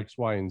actions of X,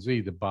 Y, and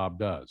Z that Bob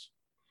does.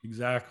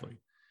 Exactly.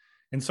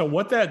 And so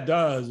what that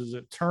does is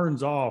it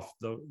turns off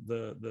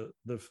the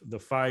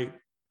fight,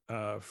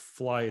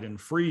 flight,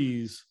 and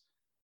freeze,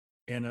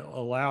 and it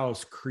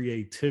allows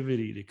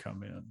creativity to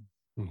come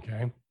in.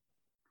 Okay.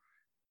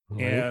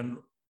 Right. And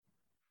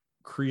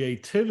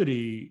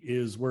creativity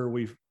is where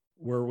we've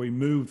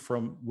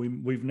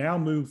now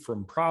moved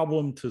from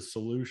problem to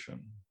solution.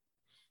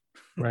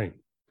 Right.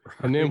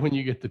 And then when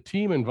you get the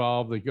team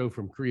involved, they go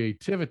from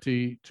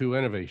creativity to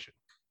innovation.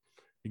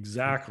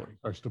 Exactly.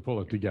 Starts to pull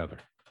it together.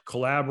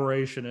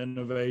 Collaboration,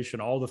 innovation,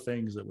 all the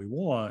things that we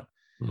want.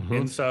 Mm-hmm.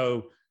 And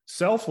so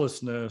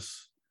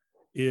selflessness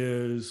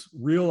is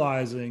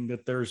realizing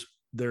that there's,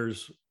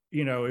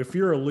 if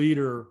you're a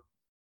leader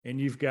and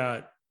you've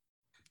got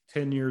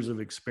 10 years of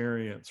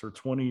experience or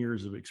 20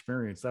 years of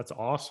experience, that's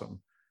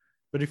awesome.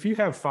 But if you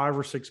have 5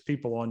 or 6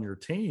 people on your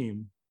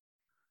team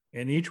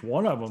and each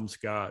one of them's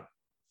got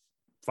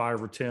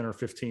 5 or 10 or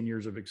 15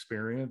 years of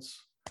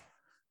experience,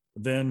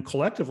 then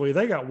collectively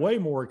they got way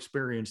more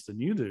experience than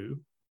you do.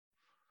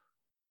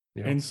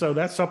 Yeah. And so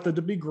that's something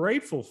to be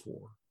grateful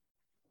for.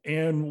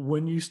 And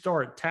when you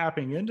start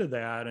tapping into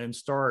that and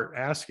start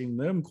asking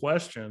them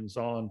questions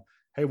on,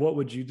 hey, what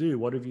would you do?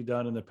 What have you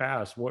done in the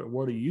past?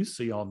 What do you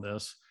see on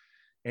this?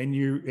 And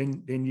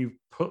you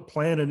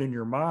planted in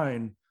your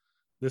mind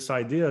this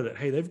idea that,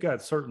 hey, they've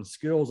got certain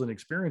skills and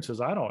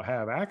experiences I don't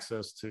have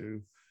access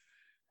to.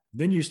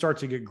 Then you start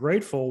to get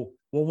grateful.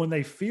 Well, when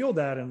they feel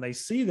that and they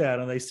see that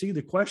and they see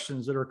the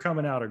questions that are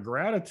coming out of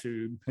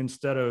gratitude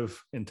instead of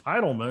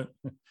entitlement,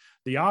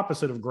 the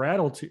opposite of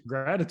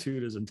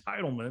gratitude is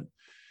entitlement,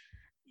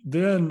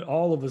 then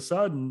all of a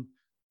sudden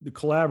the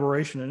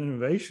collaboration and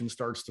innovation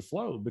starts to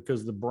flow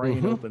because the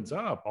brain opens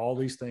up. All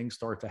these things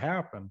start to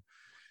happen.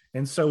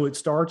 And so it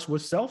starts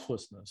with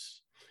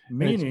selflessness,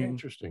 meaning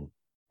interesting.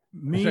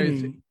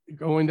 Meaning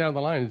going down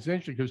the line, it's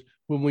interesting because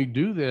when we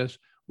do this,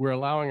 we're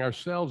allowing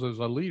ourselves as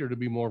a leader to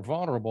be more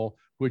vulnerable,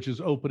 which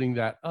is opening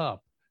that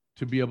up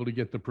to be able to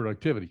get the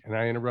productivity. And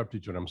I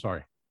interrupted you, and I'm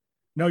sorry.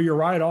 No, you're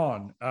right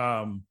on.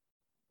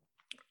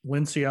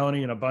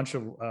 Lencioni and a bunch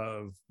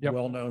of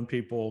well-known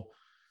people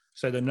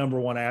say the number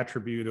one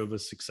attribute of a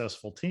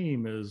successful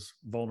team is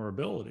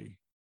vulnerability,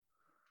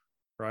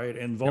 right?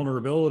 And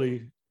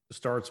vulnerability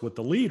starts with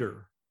the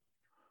leader.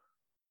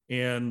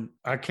 And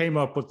I came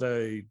up with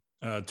a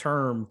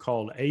term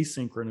called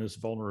asynchronous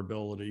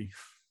vulnerability,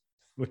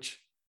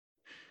 which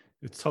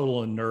it's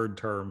total a nerd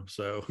term.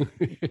 So,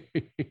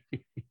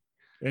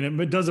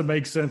 and it doesn't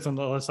make sense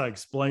unless I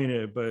explain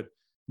it, but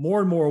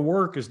more and more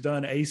work is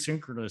done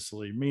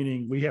asynchronously,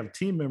 meaning we have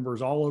team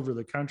members all over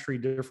the country,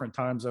 different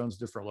time zones,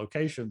 different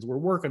locations. We're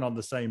working on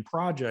the same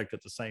project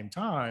at the same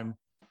time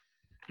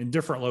in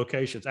different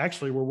locations.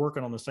 Actually, we're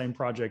working on the same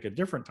project at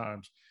different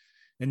times.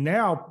 And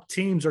now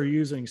teams are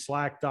using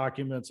Slack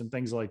documents and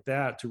things like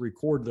that to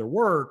record their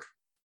work.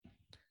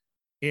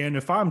 And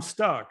if I'm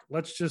stuck,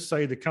 let's just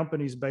say the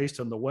company's based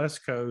on the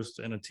West Coast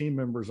and a team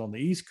member's on the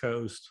East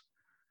Coast,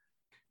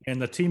 and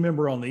the team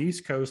member on the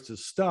East Coast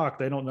is stuck,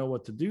 they don't know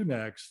what to do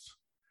next.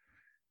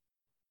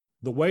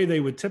 The way they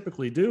would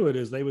typically do it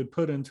is they would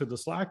put into the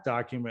Slack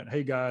document,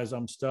 hey guys,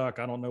 I'm stuck.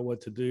 I don't know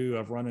what to do.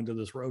 I've run into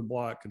this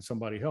roadblock. Can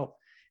somebody help?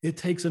 It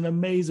takes an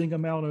amazing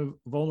amount of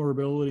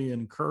vulnerability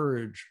and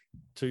courage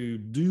to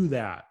do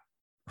that,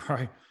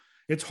 right?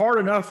 It's hard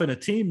enough in a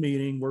team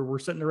meeting where we're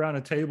sitting around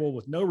a table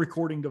with no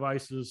recording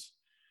devices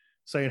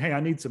saying, hey,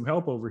 I need some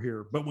help over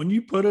here. But when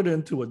you put it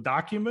into a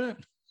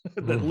document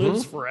that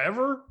lives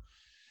forever,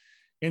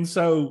 and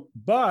so,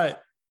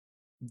 but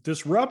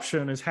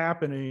disruption is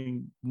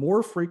happening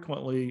more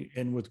frequently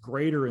and with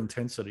greater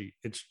intensity.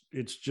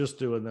 It's just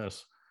doing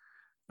this.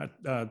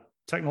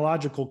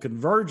 Technological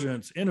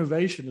convergence,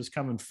 innovation is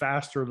coming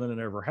faster than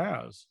it ever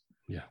has.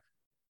 Yeah.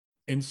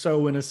 And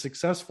so in a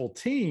successful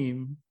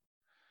team,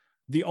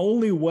 the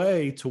only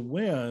way to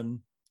win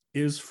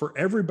is for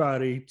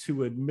everybody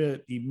to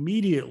admit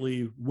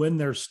immediately when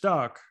they're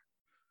stuck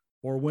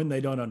or when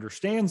they don't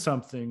understand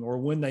something or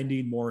when they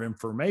need more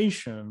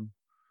information.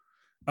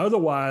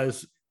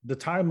 Otherwise, the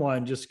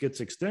timeline just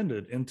gets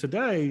extended. And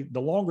today,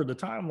 the longer the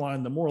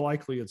timeline, the more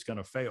likely it's going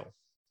to fail.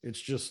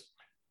 It's just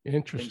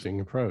interesting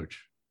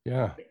approach.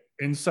 Yeah.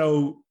 And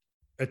so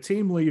a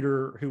team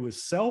leader who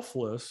is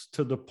selfless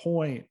to the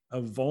point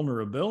of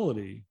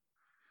vulnerability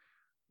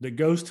that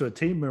goes to a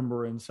team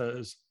member and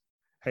says,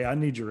 hey, I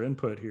need your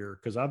input here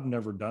because I've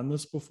never done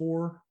this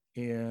before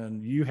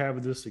and you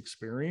have this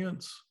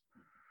experience.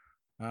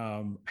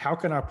 How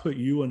can I put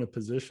you in a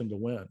position to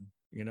win?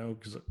 You know,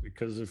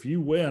 because if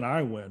you win,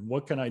 I win.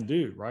 What can I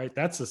do? Right?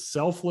 That's a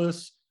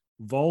selfless,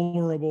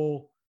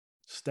 vulnerable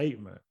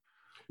statement.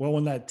 Well,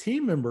 when that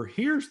team member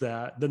hears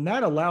that, then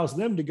that allows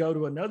them to go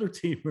to another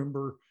team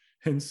member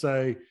and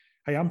say,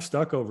 hey, I'm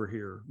stuck over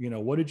here. You know,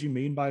 what did you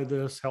mean by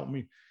this? Help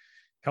me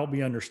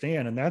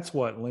understand. And that's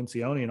what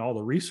Lencioni and all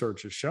the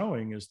research is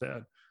showing, is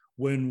that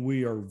when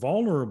we are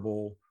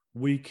vulnerable,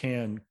 we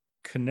can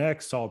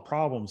connect, solve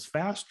problems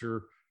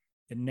faster,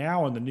 And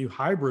now in the new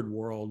hybrid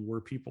world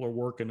where people are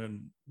working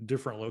in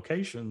different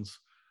locations,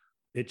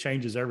 it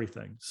changes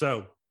everything.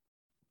 So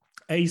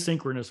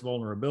asynchronous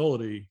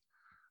vulnerability,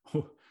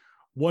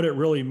 what it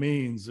really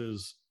means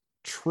is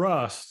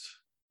trust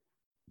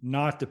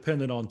not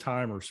dependent on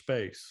time or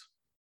space.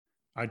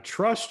 I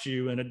trust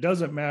you, and it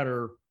doesn't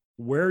matter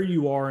where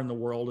you are in the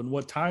world and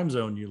what time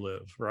zone you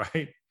live,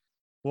 right?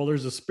 Well,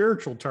 there's a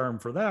spiritual term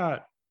for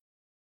that,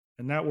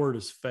 and that word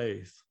is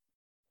faith.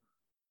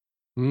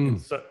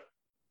 And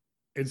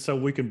so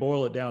we can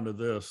boil it down to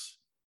this.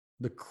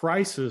 The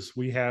crisis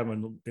we have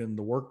in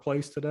the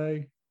workplace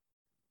today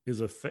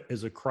is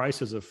a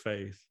crisis of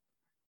faith.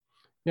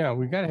 Yeah,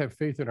 we've got to have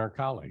faith in our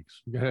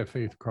colleagues. We've got to have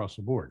faith across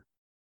the board.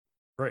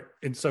 Right.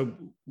 And so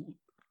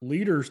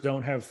leaders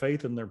don't have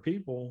faith in their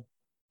people,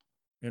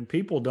 and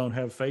people don't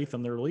have faith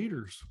in their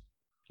leaders.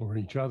 Or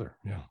each other.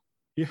 Yeah.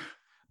 Yeah.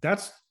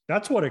 That's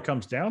what it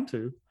comes down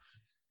to.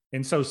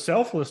 And so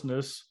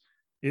selflessness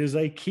is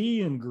a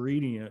key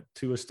ingredient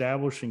to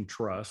establishing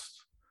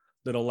trust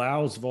that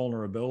allows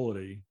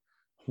vulnerability,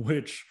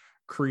 which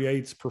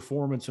creates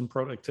performance and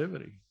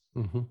productivity.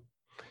 Mm-hmm.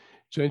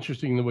 It's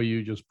interesting the way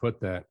you just put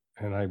that,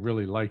 and I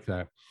really like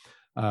that.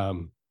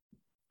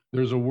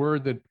 There's a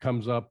word that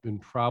comes up in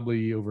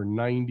probably over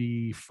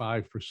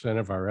 95%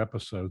 of our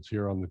episodes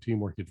here on the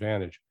Teamwork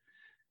Advantage,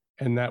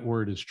 and that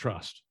word is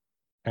trust.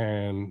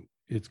 And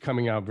it's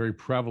coming out very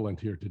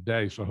prevalent here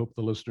today, so I hope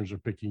the listeners are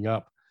picking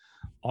up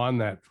on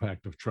that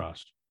fact of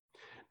trust.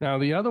 Now,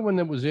 the other one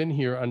that was in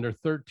here under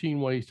 13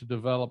 ways to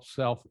develop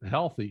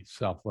healthy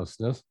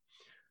selflessness,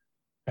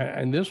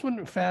 and this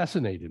one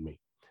fascinated me,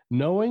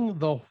 knowing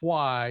the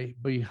why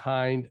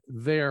behind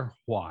their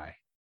why.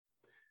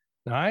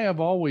 Now, I have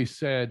always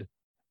said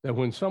that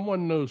when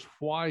someone knows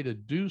why to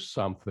do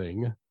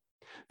something,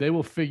 they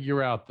will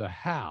figure out the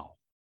how.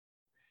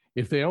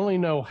 If they only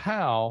know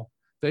how,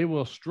 they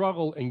will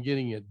struggle in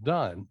getting it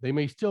done. They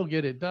may still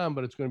get it done,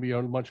 but it's going to be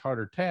a much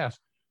harder task.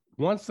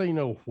 Once they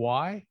know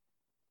why,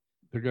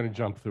 they're going to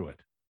jump through it.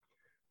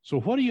 So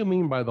what do you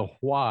mean by the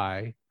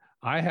why?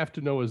 I have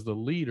to know as the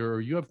leader, or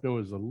you have to know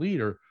as the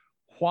leader,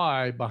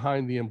 why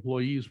behind the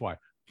employees' why.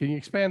 Can you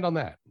expand on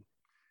that?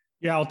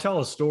 Yeah, I'll tell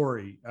a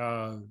story.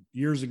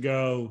 Years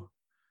ago,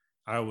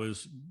 I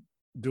was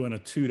doing a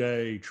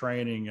 2-day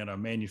training at a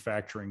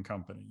manufacturing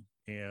company,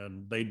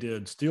 and they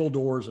did steel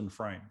doors and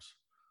frames.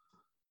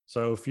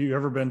 So if you've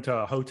ever been to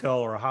a hotel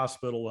or a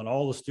hospital and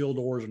all the steel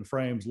doors and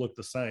frames look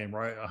the same,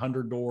 right?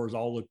 100 doors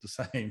all look the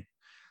same.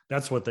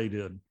 That's what they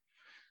did.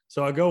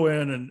 So I go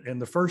in, and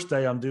the first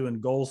day I'm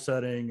doing goal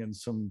setting and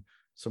some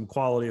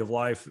quality of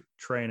life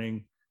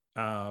training,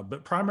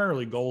 but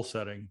primarily goal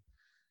setting.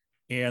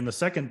 And the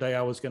second day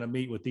I was going to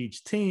meet with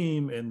each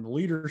team and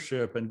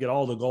leadership and get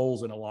all the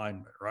goals in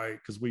alignment, right?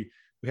 Because we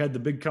had the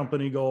big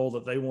company goal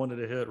that they wanted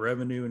to hit,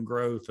 revenue and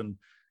growth, and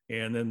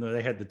then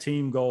they had the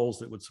team goals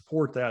that would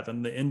support that.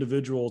 And the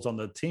individuals on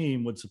the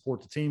team would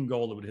support the team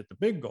goal that would hit the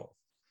big goal.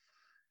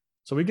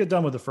 So we get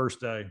done with the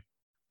first day,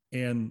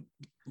 and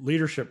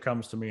leadership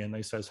comes to me and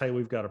they says, "Hey,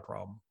 we've got a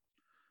problem."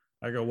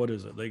 I go, "What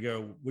is it?" They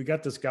go, "We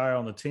got this guy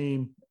on the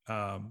team.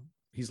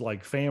 He's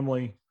like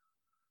family,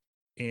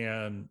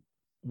 and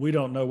we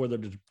don't know whether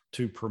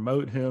to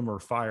promote him or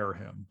fire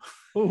him."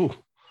 Ooh.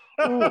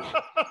 Ooh.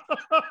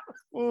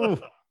 Ooh.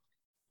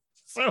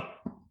 So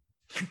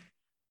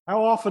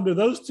how often do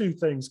those two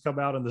things come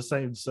out in the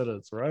same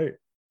sentence, right?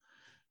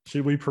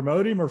 Should we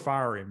promote him or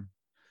fire him?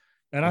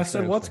 And I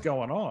said, "What's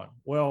going on?"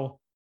 Well,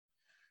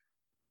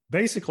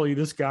 basically,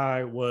 this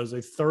guy was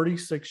a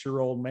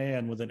 36-year-old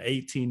man with an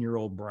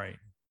 18-year-old brain.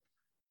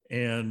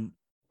 And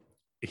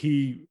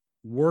he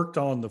worked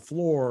on the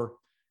floor.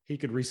 He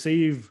could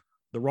receive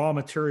the raw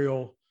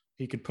material.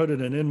 He could put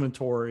it in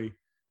inventory.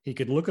 He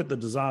could look at the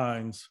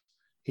designs.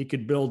 He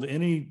could build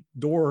any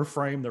door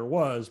frame there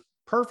was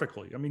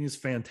perfectly. I mean, he's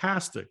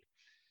fantastic.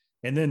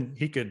 And then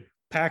he could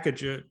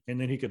package it,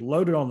 and then he could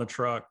load it on the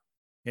truck.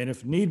 And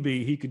if need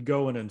be, he could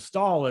go and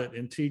install it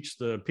and teach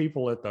the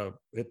people at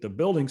the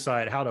building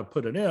site how to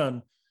put it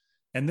in.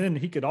 And then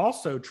he could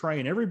also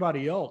train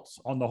everybody else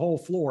on the whole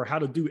floor how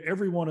to do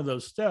every one of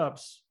those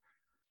steps.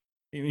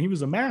 I mean, he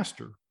was a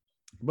master.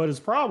 But his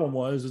problem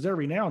was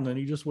every now and then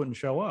he just wouldn't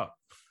show up.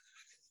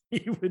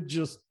 He would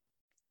just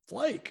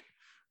flake,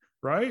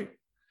 right?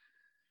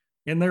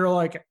 And they're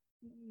like,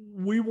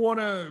 we want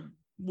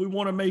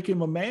to make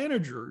him a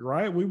manager,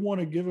 right? We want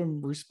to give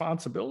him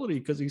responsibility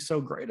because he's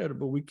so great at it,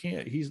 but we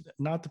can't. He's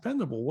not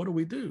dependable. What do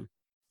we do?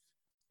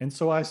 And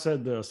so I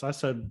said this. I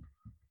said,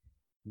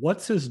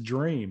 "What's his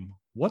dream?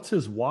 What's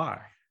his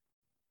why?"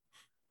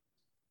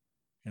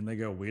 And they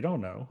go, "We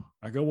don't know."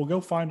 I go, "Well,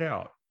 go find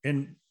out."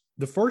 And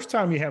the first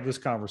time you have this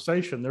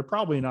conversation, they're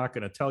probably not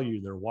going to tell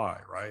you their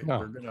why, right?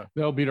 No,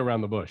 they'll beat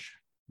around the bush.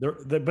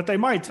 But they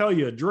might tell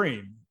you a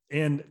dream.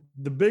 And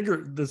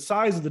the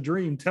size of the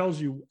dream tells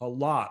you a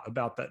lot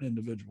about that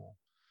individual.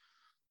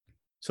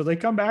 So they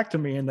come back to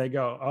me and they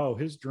go, "Oh,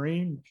 his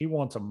dream, he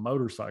wants a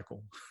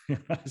motorcycle."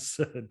 And I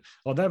said,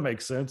 "Well, that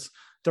makes sense.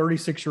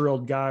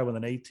 36-year-old guy with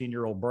an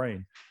 18-year-old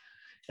brain."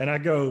 And I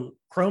go,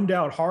 "Chromed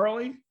out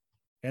Harley?"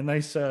 And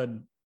they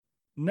said,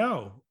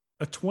 No,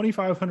 a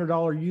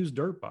 $2,500 used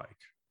dirt bike.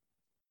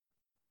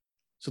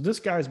 So this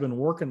guy's been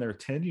working there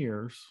 10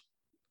 years.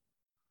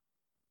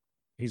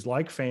 He's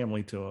like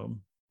family to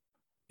him.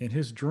 And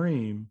his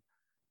dream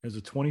is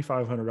a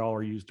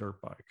 $2,500 used dirt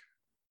bike.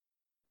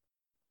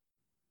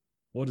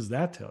 What does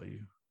that tell you?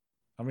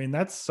 I mean,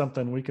 that's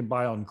something we can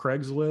buy on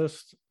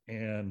Craigslist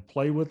and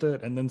play with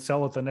it and then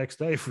sell it the next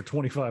day for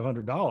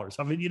 $2,500.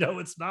 I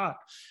mean,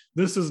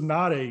 this is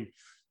not a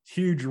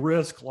huge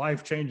risk,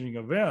 life-changing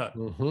event.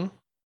 Mm-hmm.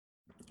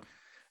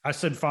 I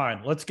said,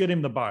 fine, let's get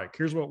him the bike.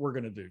 Here's what we're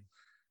going to do.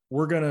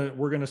 We're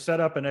going to set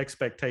up an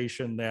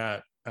expectation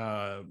that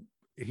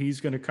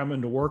he's going to come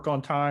into work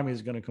on time.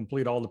 He's going to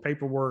complete all the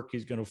paperwork.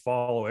 He's going to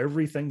follow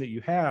everything that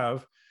you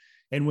have.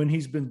 And when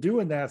he's been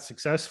doing that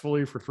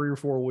successfully for 3 or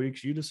 4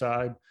 weeks, you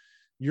decide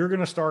you're going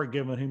to start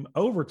giving him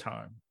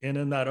overtime. And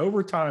in that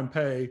overtime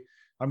pay,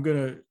 you're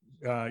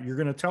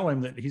going to tell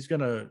him that he's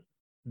going to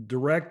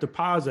direct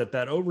deposit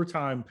that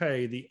overtime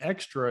pay, the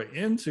extra,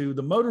 into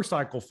the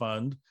motorcycle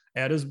fund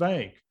at his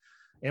bank.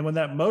 And when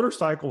that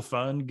motorcycle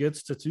fund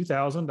gets to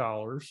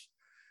 $2,000,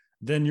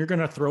 then you're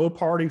going to throw a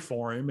party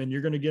for him and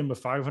you're going to give him a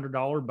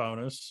 $500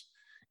 bonus.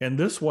 And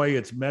this way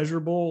it's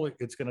measurable.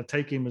 It's going to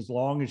take him as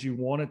long as you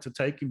want it to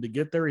take him to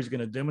get there. He's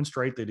going to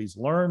demonstrate that he's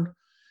learned.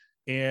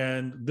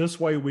 And this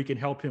way we can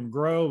help him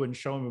grow and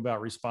show him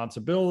about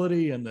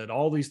responsibility and that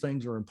all these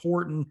things are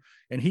important.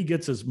 And he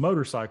gets his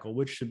motorcycle,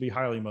 which should be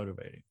highly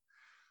motivating.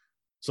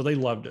 So they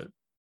loved it.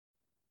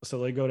 So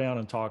they go down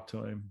and talk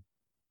to him.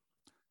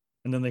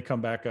 And then they come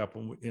back up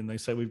and they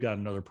say, we've got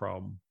another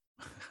problem.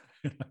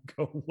 And I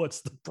go, what's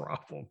the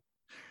problem?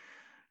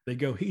 They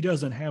go, he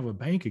doesn't have a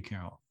bank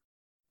account.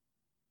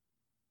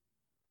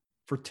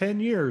 For 10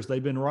 years,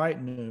 they've been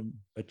writing him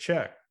a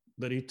check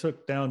that he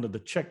took down to the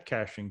check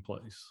cashing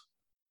place.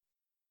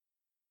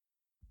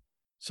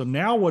 So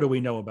now what do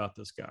we know about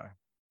this guy?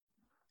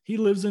 He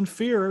lives in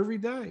fear every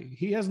day.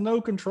 He has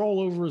no control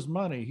over his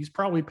money. He's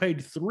probably paid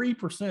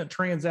 3%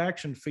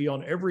 transaction fee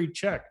on every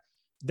check.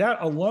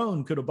 That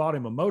alone could have bought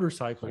him a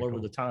motorcycle over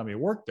the time he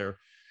worked there.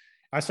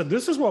 I said,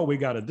 this is what we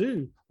got to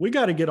do. We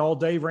got to get all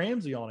Dave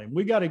Ramsey on him.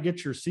 We got to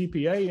get your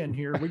CPA in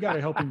here. We got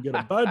to help him get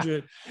a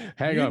budget.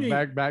 Hang on,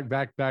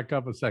 back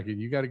up a second.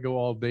 You got to go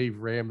all Dave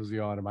Ramsey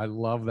on him. I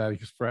love that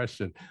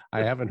expression. I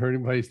haven't heard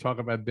anybody talk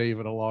about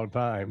Dave in a long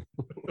time.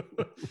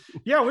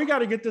 Yeah, we got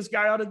to get this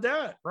guy out of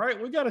debt, right?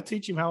 We got to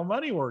teach him how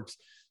money works.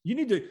 You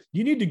need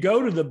to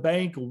go to the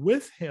bank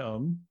with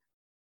him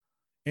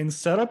and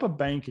set up a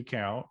bank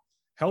account,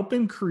 help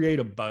him create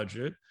a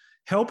budget,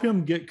 help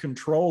him get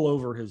control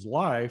over his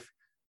life.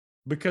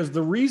 Because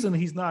the reason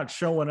he's not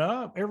showing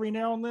up every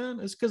now and then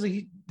is because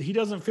he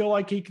doesn't feel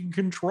like he can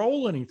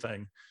control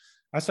anything.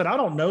 I said, I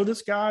don't know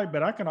this guy,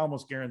 but I can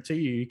almost guarantee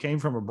you he came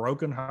from a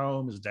broken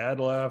home. His dad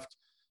left.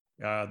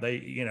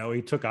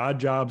 He took odd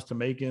jobs to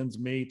make ends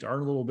meet, to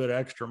earn a little bit of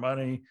extra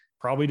money.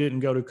 Probably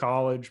didn't go to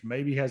college.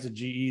 Maybe has a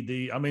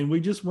GED. I mean,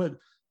 we just went,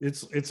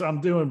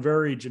 I'm doing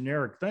very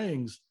generic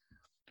things,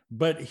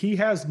 but he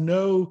has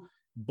no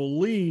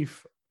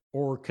belief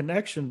or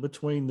connection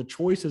between the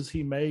choices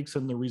he makes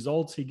and the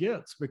results he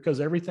gets, because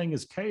everything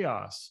is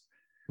chaos.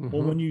 Mm-hmm.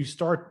 Well,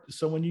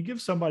 when you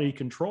give somebody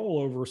control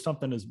over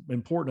something as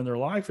important in their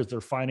life as their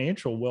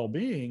financial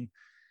well-being,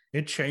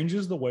 it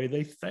changes the way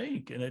they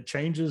think and it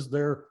changes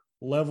their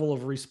level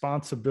of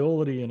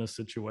responsibility in a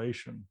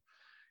situation.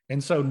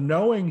 And so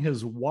knowing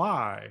his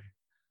why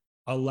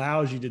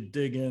allows you to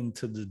dig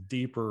into the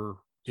deeper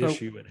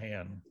issue at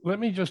hand. Let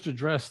me just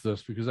address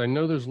this, because I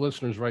know there's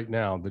listeners right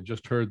now that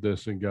just heard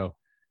this and go,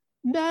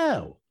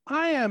 no,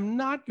 I am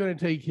not going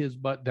to take his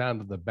butt down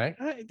to the bank.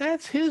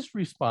 That's his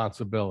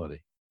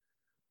responsibility.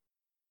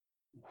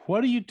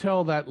 What do you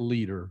tell that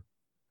leader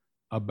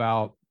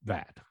about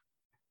that?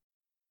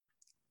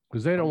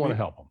 Because they don't want to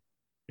help him.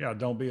 Yeah,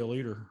 don't be a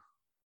leader.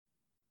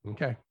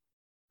 Okay.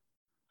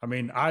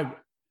 I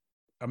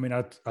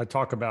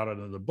talk about it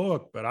in the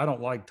book, but I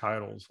don't like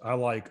titles. I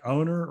like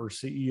owner or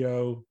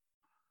CEO,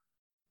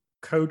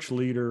 coach,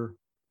 leader,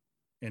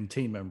 and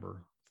team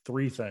member.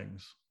 3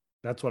 things.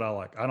 That's what I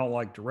like. I don't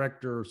like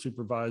director,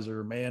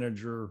 supervisor,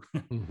 manager,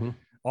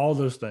 all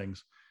those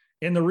things.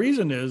 And the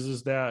reason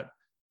is that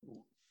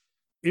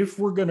if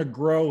we're going to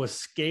grow a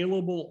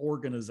scalable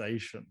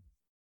organization,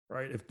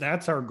 right? If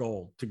that's our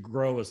goal, to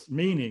grow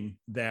meaning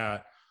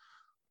that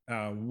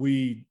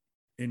we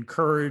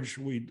encourage,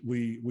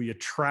 we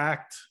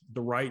attract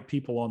the right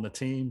people on the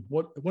team.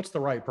 What's the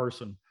right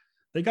person?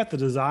 They got the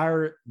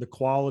desire, the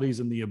qualities,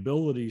 and the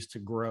abilities to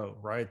grow,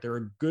 right? They're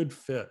a good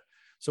fit.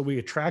 So we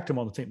attract them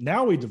on the team.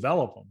 Now we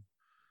develop them,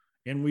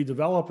 and we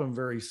develop them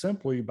very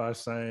simply by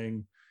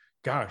saying,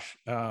 gosh,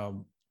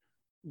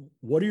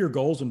 what are your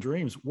goals and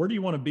dreams? Where do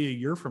you want to be a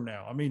year from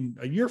now? I mean,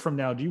 a year from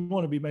now, do you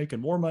want to be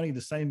making more money,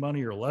 the same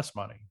money, or less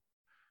money?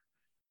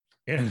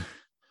 And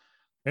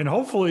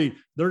hopefully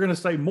they're going to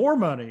say more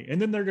money.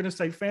 And then they're going to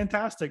say,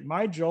 fantastic.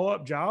 My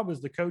job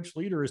as the coach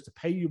leader is to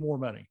pay you more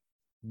money.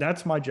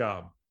 That's my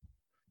job.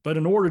 But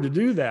in order to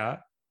do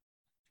that,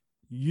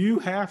 you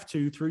have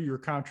to, through your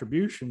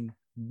contribution,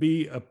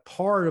 be a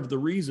part of the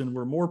reason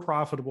we're more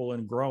profitable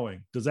and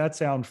growing. Does that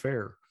sound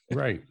fair?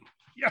 Right.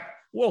 Yeah.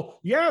 Well,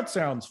 yeah, it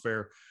sounds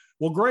fair.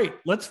 Well, great.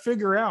 Let's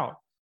figure out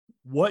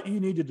what you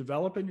need to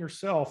develop in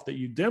yourself that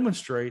you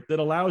demonstrate that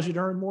allows you to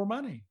earn more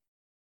money.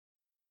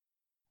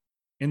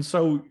 And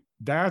so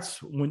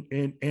that's when,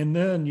 and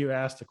then you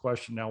ask the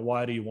question, now,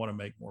 why do you want to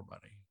make more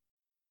money?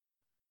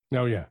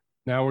 Oh, yeah.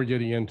 Now we're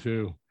getting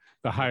into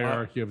the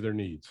hierarchy of their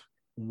needs.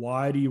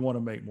 Why do you want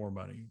to make more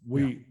money?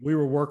 We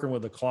were working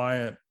with a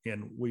client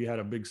and we had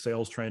a big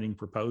sales training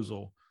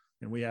proposal,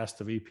 and we asked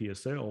the VP of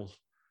sales,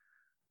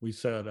 we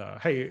said,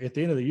 hey, at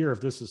the end of the year,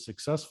 if this is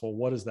successful,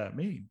 what does that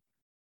mean?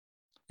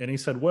 And he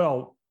said,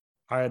 well,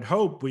 I had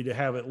hoped we'd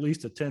have at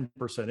least a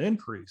 10%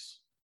 increase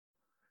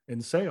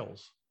in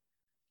sales.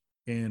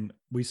 And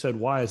we said,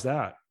 why is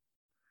that?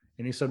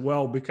 And he said,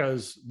 well,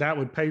 because that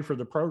would pay for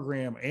the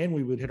program and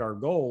we would hit our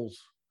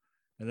goals.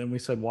 And then we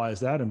said, why is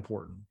that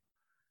important?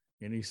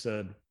 And he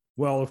said,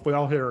 well, if we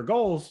all hit our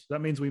goals,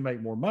 that means we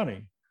make more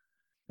money.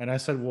 And I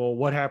said, well,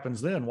 what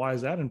happens then? Why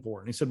is that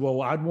important? He said,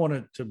 well, I'd want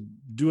it to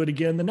do it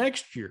again the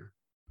next year.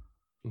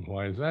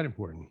 Why is that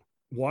important?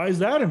 Why is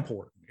that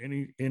important?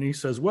 And he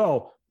says,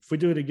 well, if we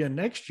do it again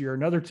next year,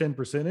 another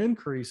 10%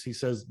 increase, he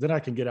says, then I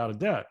can get out of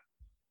debt.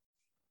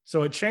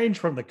 So it changed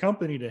from the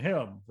company to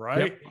him,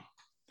 right? Yep.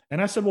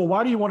 And I said, well,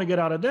 why do you want to get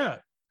out of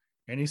debt?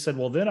 And he said,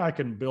 well, then I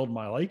can build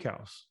my lake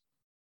house.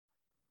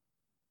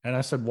 And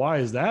I said, why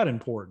is that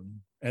important?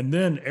 And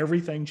then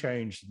everything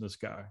changed in this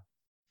guy.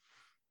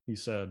 He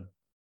said,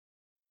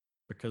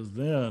 because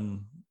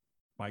then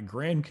my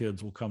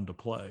grandkids will come to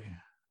play.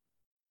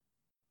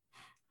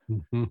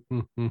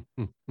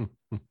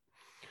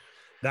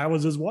 That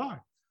was his why.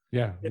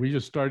 Yeah, we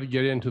just started to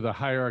get into the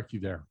hierarchy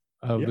there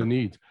of the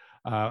needs.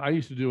 I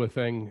used to do a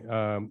thing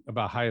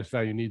about highest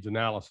value needs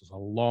analysis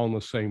along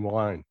the same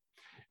line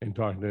in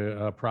talking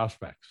to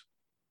prospects.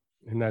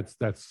 And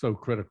that's so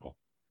critical.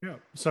 Yeah.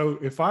 So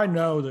if I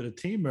know that a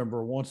team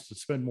member wants to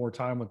spend more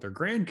time with their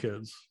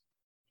grandkids,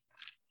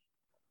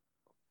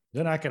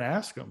 then I can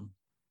ask them,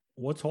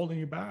 what's holding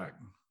you back?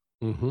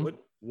 Mm-hmm.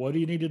 What do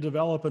you need to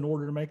develop in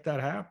order to make that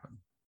happen?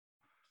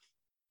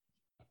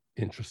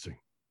 Interesting.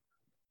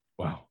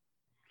 Wow.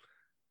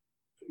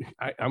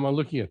 I'm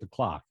looking at the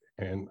clock,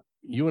 and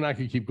you and I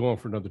could keep going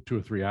for another 2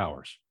 or 3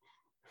 hours.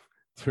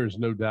 There's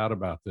no doubt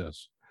about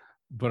this.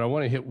 But I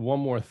want to hit one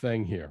more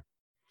thing here.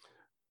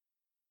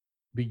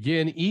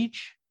 Begin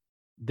each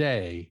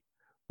day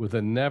with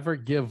a never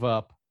give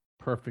up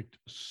perfect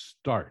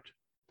start.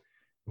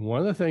 And one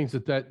of the things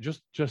that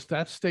just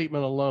that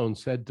statement alone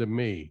said to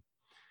me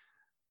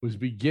was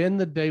begin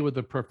the day with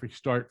a perfect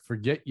start.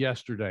 Forget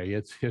yesterday.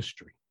 It's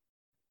history.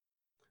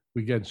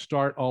 We can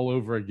start all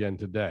over again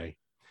today.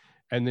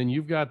 And then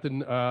you've got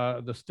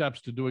the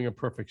steps to doing a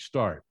perfect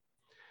start.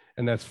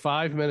 And that's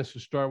 5 minutes to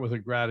start with a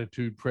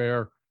gratitude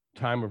prayer,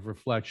 time of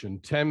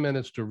reflection, 10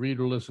 minutes to read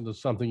or listen to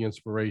something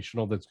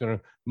inspirational that's going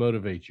to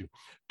motivate you,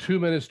 2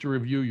 minutes to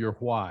review your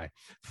why,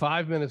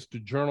 5 minutes to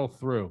journal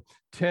through,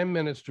 10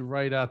 minutes to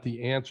write out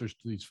the answers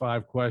to these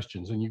 5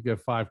 questions. And you get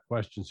 5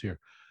 questions here.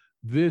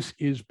 This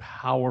is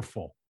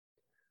powerful.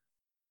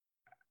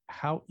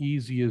 How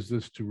easy is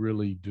this to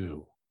really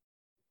do?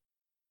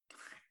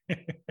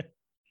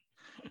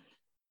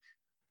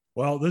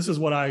 Well, this is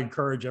what I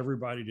encourage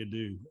everybody to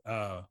do.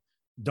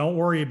 Don't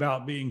worry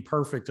about being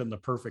perfect in the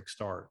perfect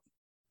start.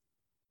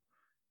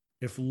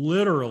 If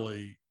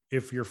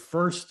your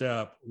first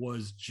step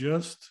was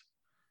just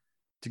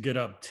to get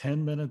up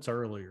 10 minutes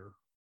earlier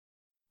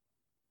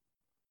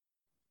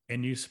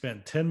and you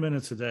spent 10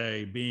 minutes a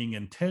day being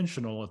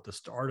intentional at the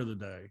start of the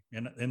day,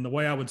 and the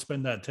way I would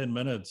spend that 10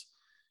 minutes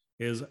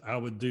is I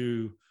would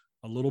do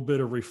a little bit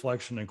of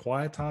reflection and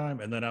quiet time,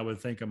 and then I would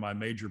think of my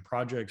major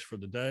projects for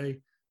the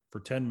day for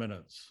 10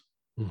 minutes.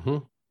 Mm-hmm.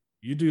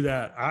 You do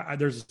that.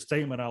 There's a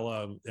statement I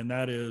love, and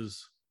that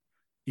is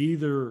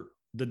either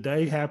the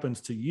day happens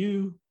to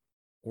you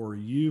or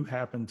you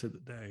happen to the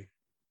day.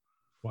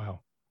 Wow.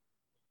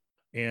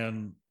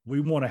 And we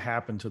want to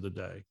happen to the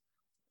day.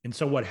 And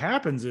so what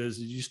happens is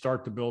you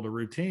start to build a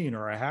routine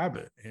or a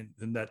habit,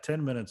 and that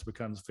 10 minutes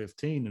becomes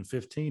 15, and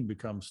 15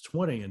 becomes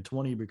 20, and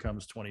 20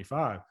 becomes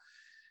 25.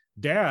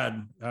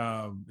 Dad,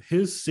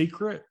 his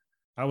secret,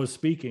 I was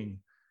speaking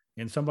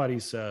and somebody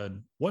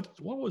said, what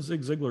was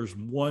Zig Ziglar's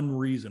one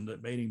reason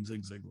that made him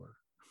Zig Ziglar?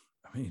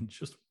 I mean,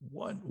 just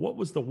one. What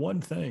was the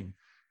one thing?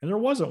 And there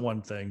wasn't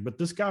one thing, but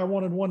this guy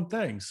wanted one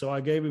thing. So I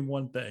gave him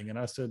one thing. And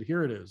I said,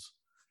 here it is.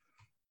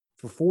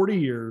 For 40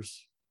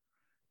 years,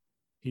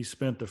 he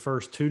spent the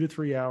first 2 to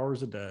 3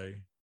 hours a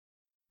day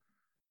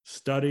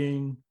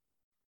studying,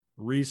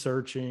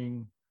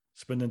 researching,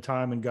 spending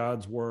time in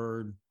God's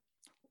word,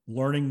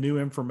 learning new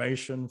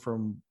information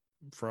from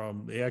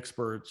the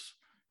experts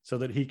so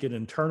that he could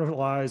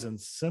internalize and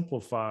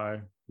simplify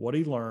what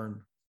he learned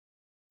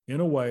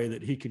in a way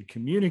that he could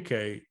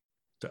communicate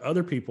to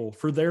other people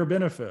for their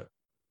benefit.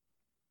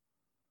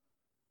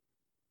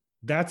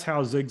 That's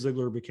how Zig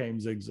Ziglar became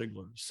Zig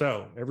Ziglar.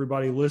 So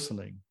everybody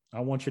listening, I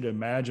want you to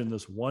imagine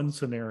this one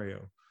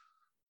scenario.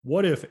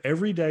 What if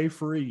every day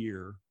for a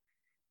year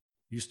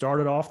You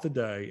started off the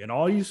day and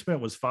all you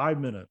spent was 5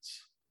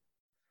 minutes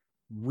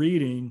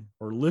reading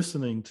or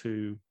listening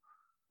to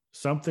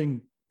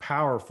something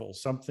powerful,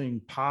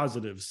 something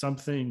positive,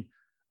 something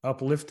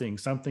uplifting,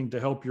 something to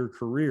help your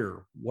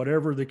career,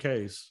 whatever the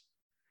case,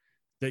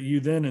 that you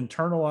then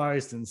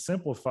internalized and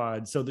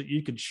simplified so that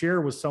you could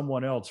share with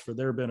someone else for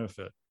their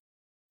benefit.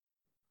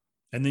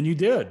 And then you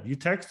did. You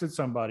texted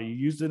somebody, you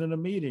used it in a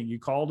meeting, you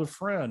called a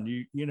friend,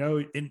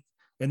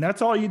 and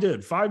that's all you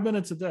did, 5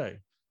 minutes a day.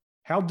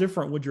 How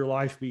different would your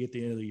life be at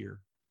the end of the year?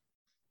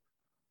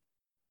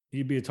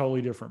 You'd be a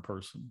totally different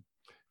person.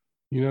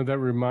 That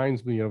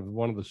reminds me of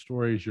one of the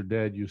stories your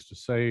dad used to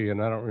say,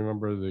 and I don't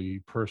remember the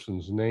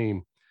person's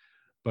name,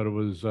 but it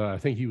was, I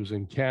think he was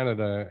in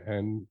Canada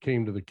and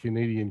came to the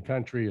Canadian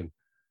country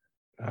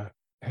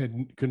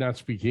and could not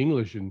speak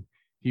English. And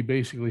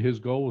his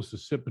goal was to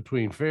sit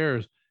between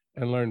fares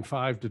and learn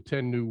 5 to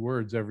 10 new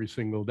words every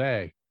single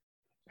day.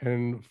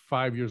 And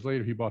 5 years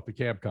later, he bought the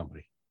cab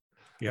company.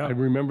 Yeah, I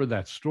remember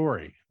that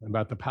story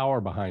about the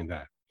power behind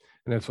that.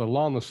 And it's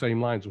along the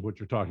same lines of what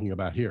you're talking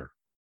about here.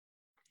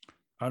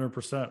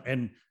 100%.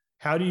 And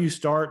how do you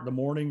start the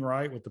morning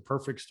right with the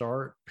perfect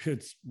start?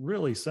 It's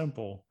really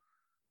simple.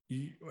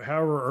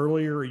 However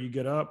earlier you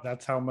get up,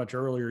 that's how much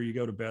earlier you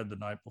go to bed the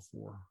night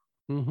before.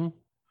 Mm-hmm.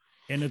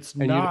 And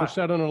you don't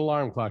set an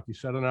alarm clock, you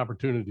set an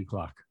opportunity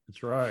clock.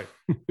 That's right.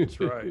 That's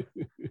right.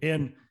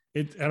 And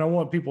I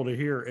want people to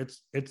hear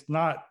it's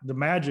not, the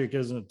magic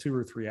isn't 2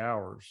 or 3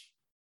 hours.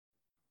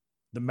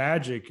 The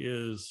magic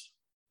is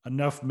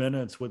enough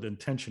minutes with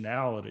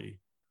intentionality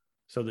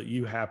so that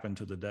you happen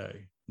to the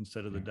day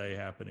instead of the day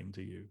happening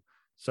to you.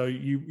 So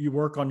you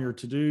work on your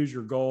to-dos,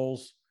 your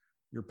goals,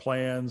 your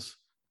plans.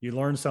 You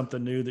learn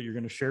something new that you're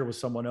going to share with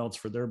someone else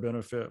for their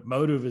benefit.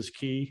 Motive is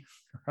key,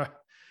 right?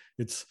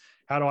 It's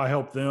how do I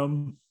help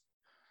them?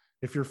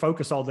 If your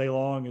focus all day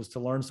long is to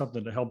learn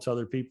something that helps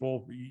other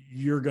people,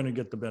 you're going to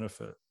get the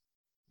benefit.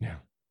 Yeah.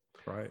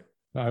 Right.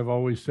 I've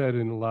always said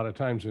in a lot of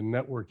times in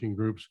networking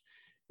groups,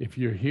 if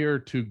you're here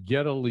to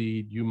get a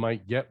lead, you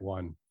might get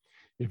one.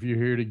 If you're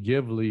here to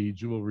give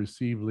leads, you will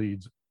receive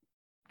leads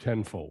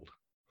tenfold.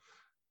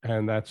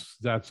 And that's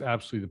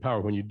absolutely the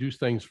power when you do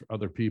things for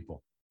other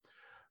people.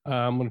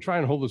 I'm going to try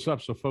and hold this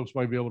up so folks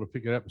might be able to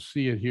pick it up and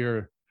see it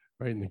here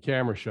right in the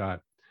camera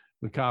shot,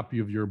 the copy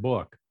of your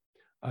book.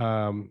 They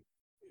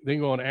can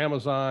go on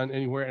Amazon,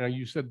 anywhere. And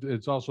you said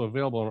it's also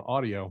available on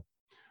audio,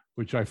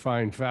 which I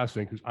find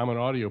fascinating because I'm an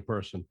audio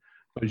person.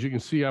 But as you can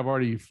see, I've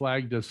already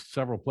flagged us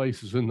several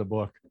places in the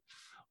book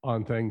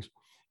on things.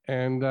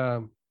 And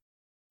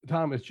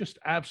Tom, it's just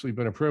absolutely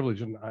been a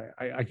privilege. And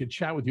I could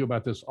chat with you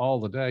about this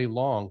all the day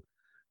long,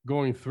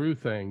 going through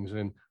things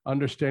and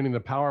understanding the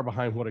power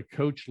behind what a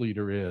coach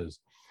leader is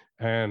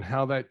and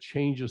how that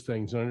changes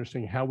things and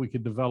understanding how we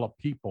could develop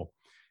people.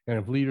 And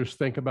if leaders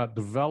think about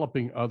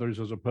developing others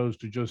as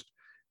opposed to just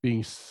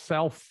being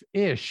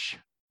selfish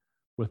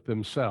with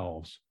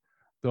themselves,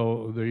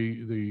 though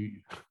the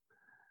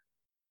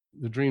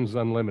dream's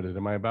unlimited.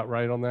 Am I about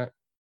right on that?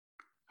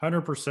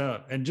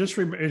 100%. And just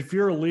if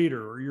you're a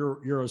leader or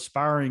you're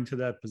aspiring to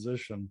that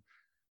position,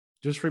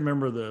 just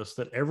remember this,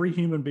 that every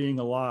human being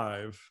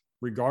alive,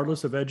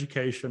 regardless of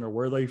education or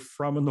where they're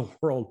from in the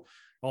world,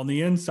 on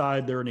the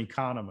inside, they're an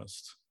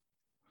economist.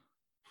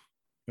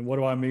 And what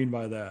do I mean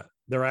by that?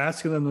 They're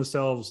asking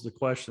themselves the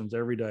questions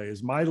every day.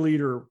 Is my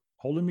leader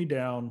holding me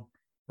down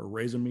or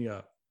raising me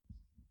up?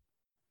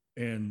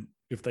 And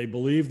if they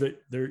believe that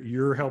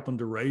you're helping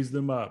to raise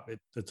them up,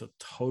 it's a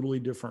totally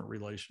different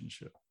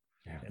relationship.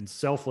 Yeah. And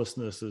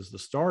selflessness is the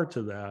start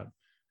to that.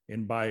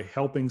 And by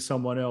helping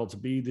someone else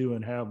be, do,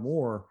 and have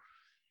more,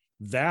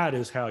 that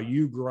is how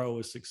you grow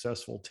a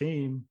successful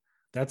team.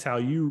 That's how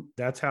you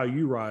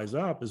rise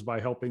up, is by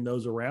helping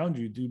those around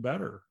you do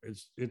better.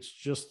 It's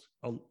just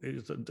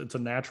a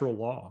natural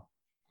law.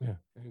 Yeah.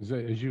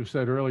 As you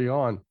said early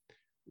on,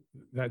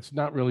 that's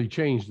not really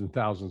changed in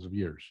thousands of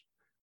years.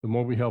 The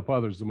more we help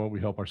others, the more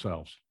we help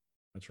ourselves.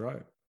 That's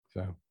right.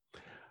 So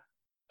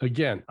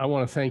again, I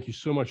want to thank you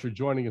so much for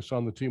joining us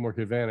on the Teamwork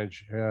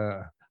Advantage.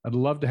 I'd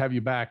love to have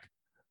you back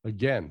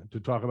again to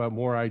talk about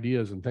more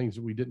ideas and things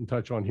that we didn't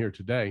touch on here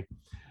today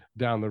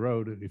down the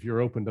road. If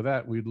you're open to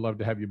that, we'd love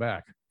to have you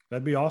back.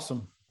 That'd be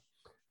awesome.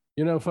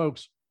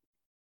 Folks,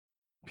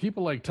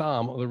 people like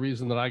Tom are the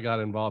reason that I got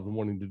involved in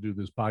wanting to do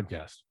this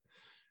podcast.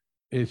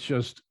 It's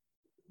just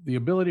the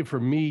ability for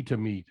me to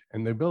meet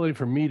and the ability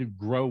for me to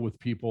grow with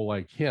people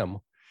like him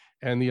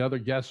and the other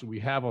guests that we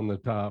have on the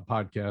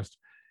podcast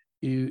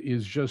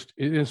is just,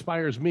 it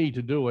inspires me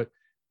to do it.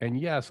 And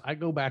yes, I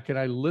go back and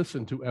I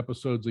listen to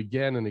episodes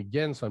again and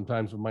again,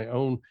 sometimes of my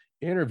own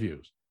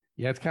interviews.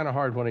 Yeah, it's kind of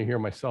hard when I hear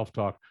myself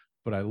talk,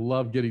 but I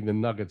love getting the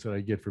nuggets that I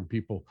get from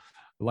people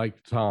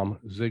like Tom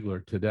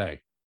Ziglar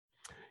today.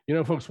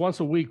 Folks, once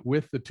a week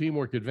with the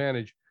Teamwork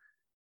Advantage,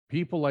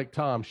 people like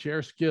Tom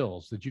share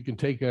skills that you can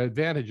take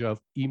advantage of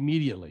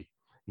immediately,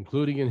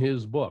 including in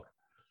his book.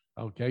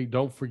 Okay,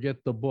 don't forget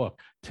the book,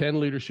 10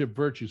 Leadership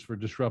Virtues for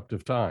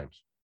Disruptive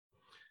Times.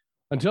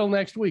 Until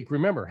next week,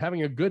 remember,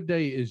 having a good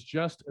day is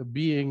just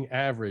being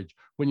average.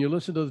 When you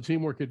listen to the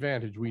Teamwork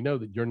Advantage, we know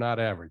that you're not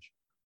average.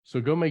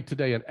 So go make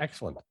today an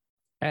excellent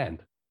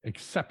and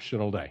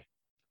exceptional day.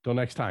 Till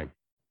next time,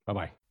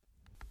 bye-bye.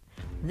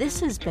 This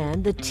has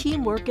been the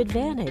Teamwork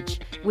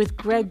Advantage with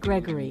Greg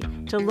Gregory.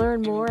 To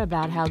learn more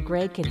about how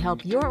Greg can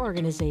help your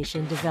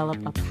organization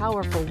develop a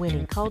powerful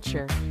winning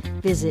culture,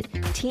 visit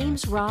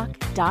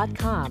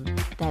teamsrock.com.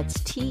 That's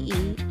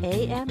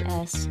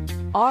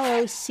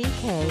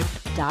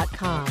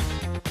TEAMSROCK.com.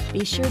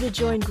 Be sure to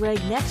join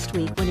Greg next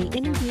week when he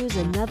interviews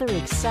another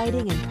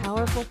exciting and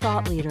powerful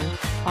thought leader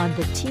on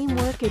the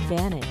Teamwork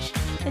Advantage.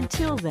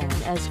 Until then,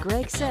 as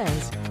Greg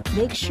says,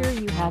 make sure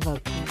you have a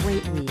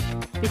great week,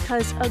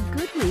 because a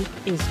good week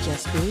is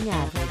just being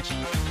average.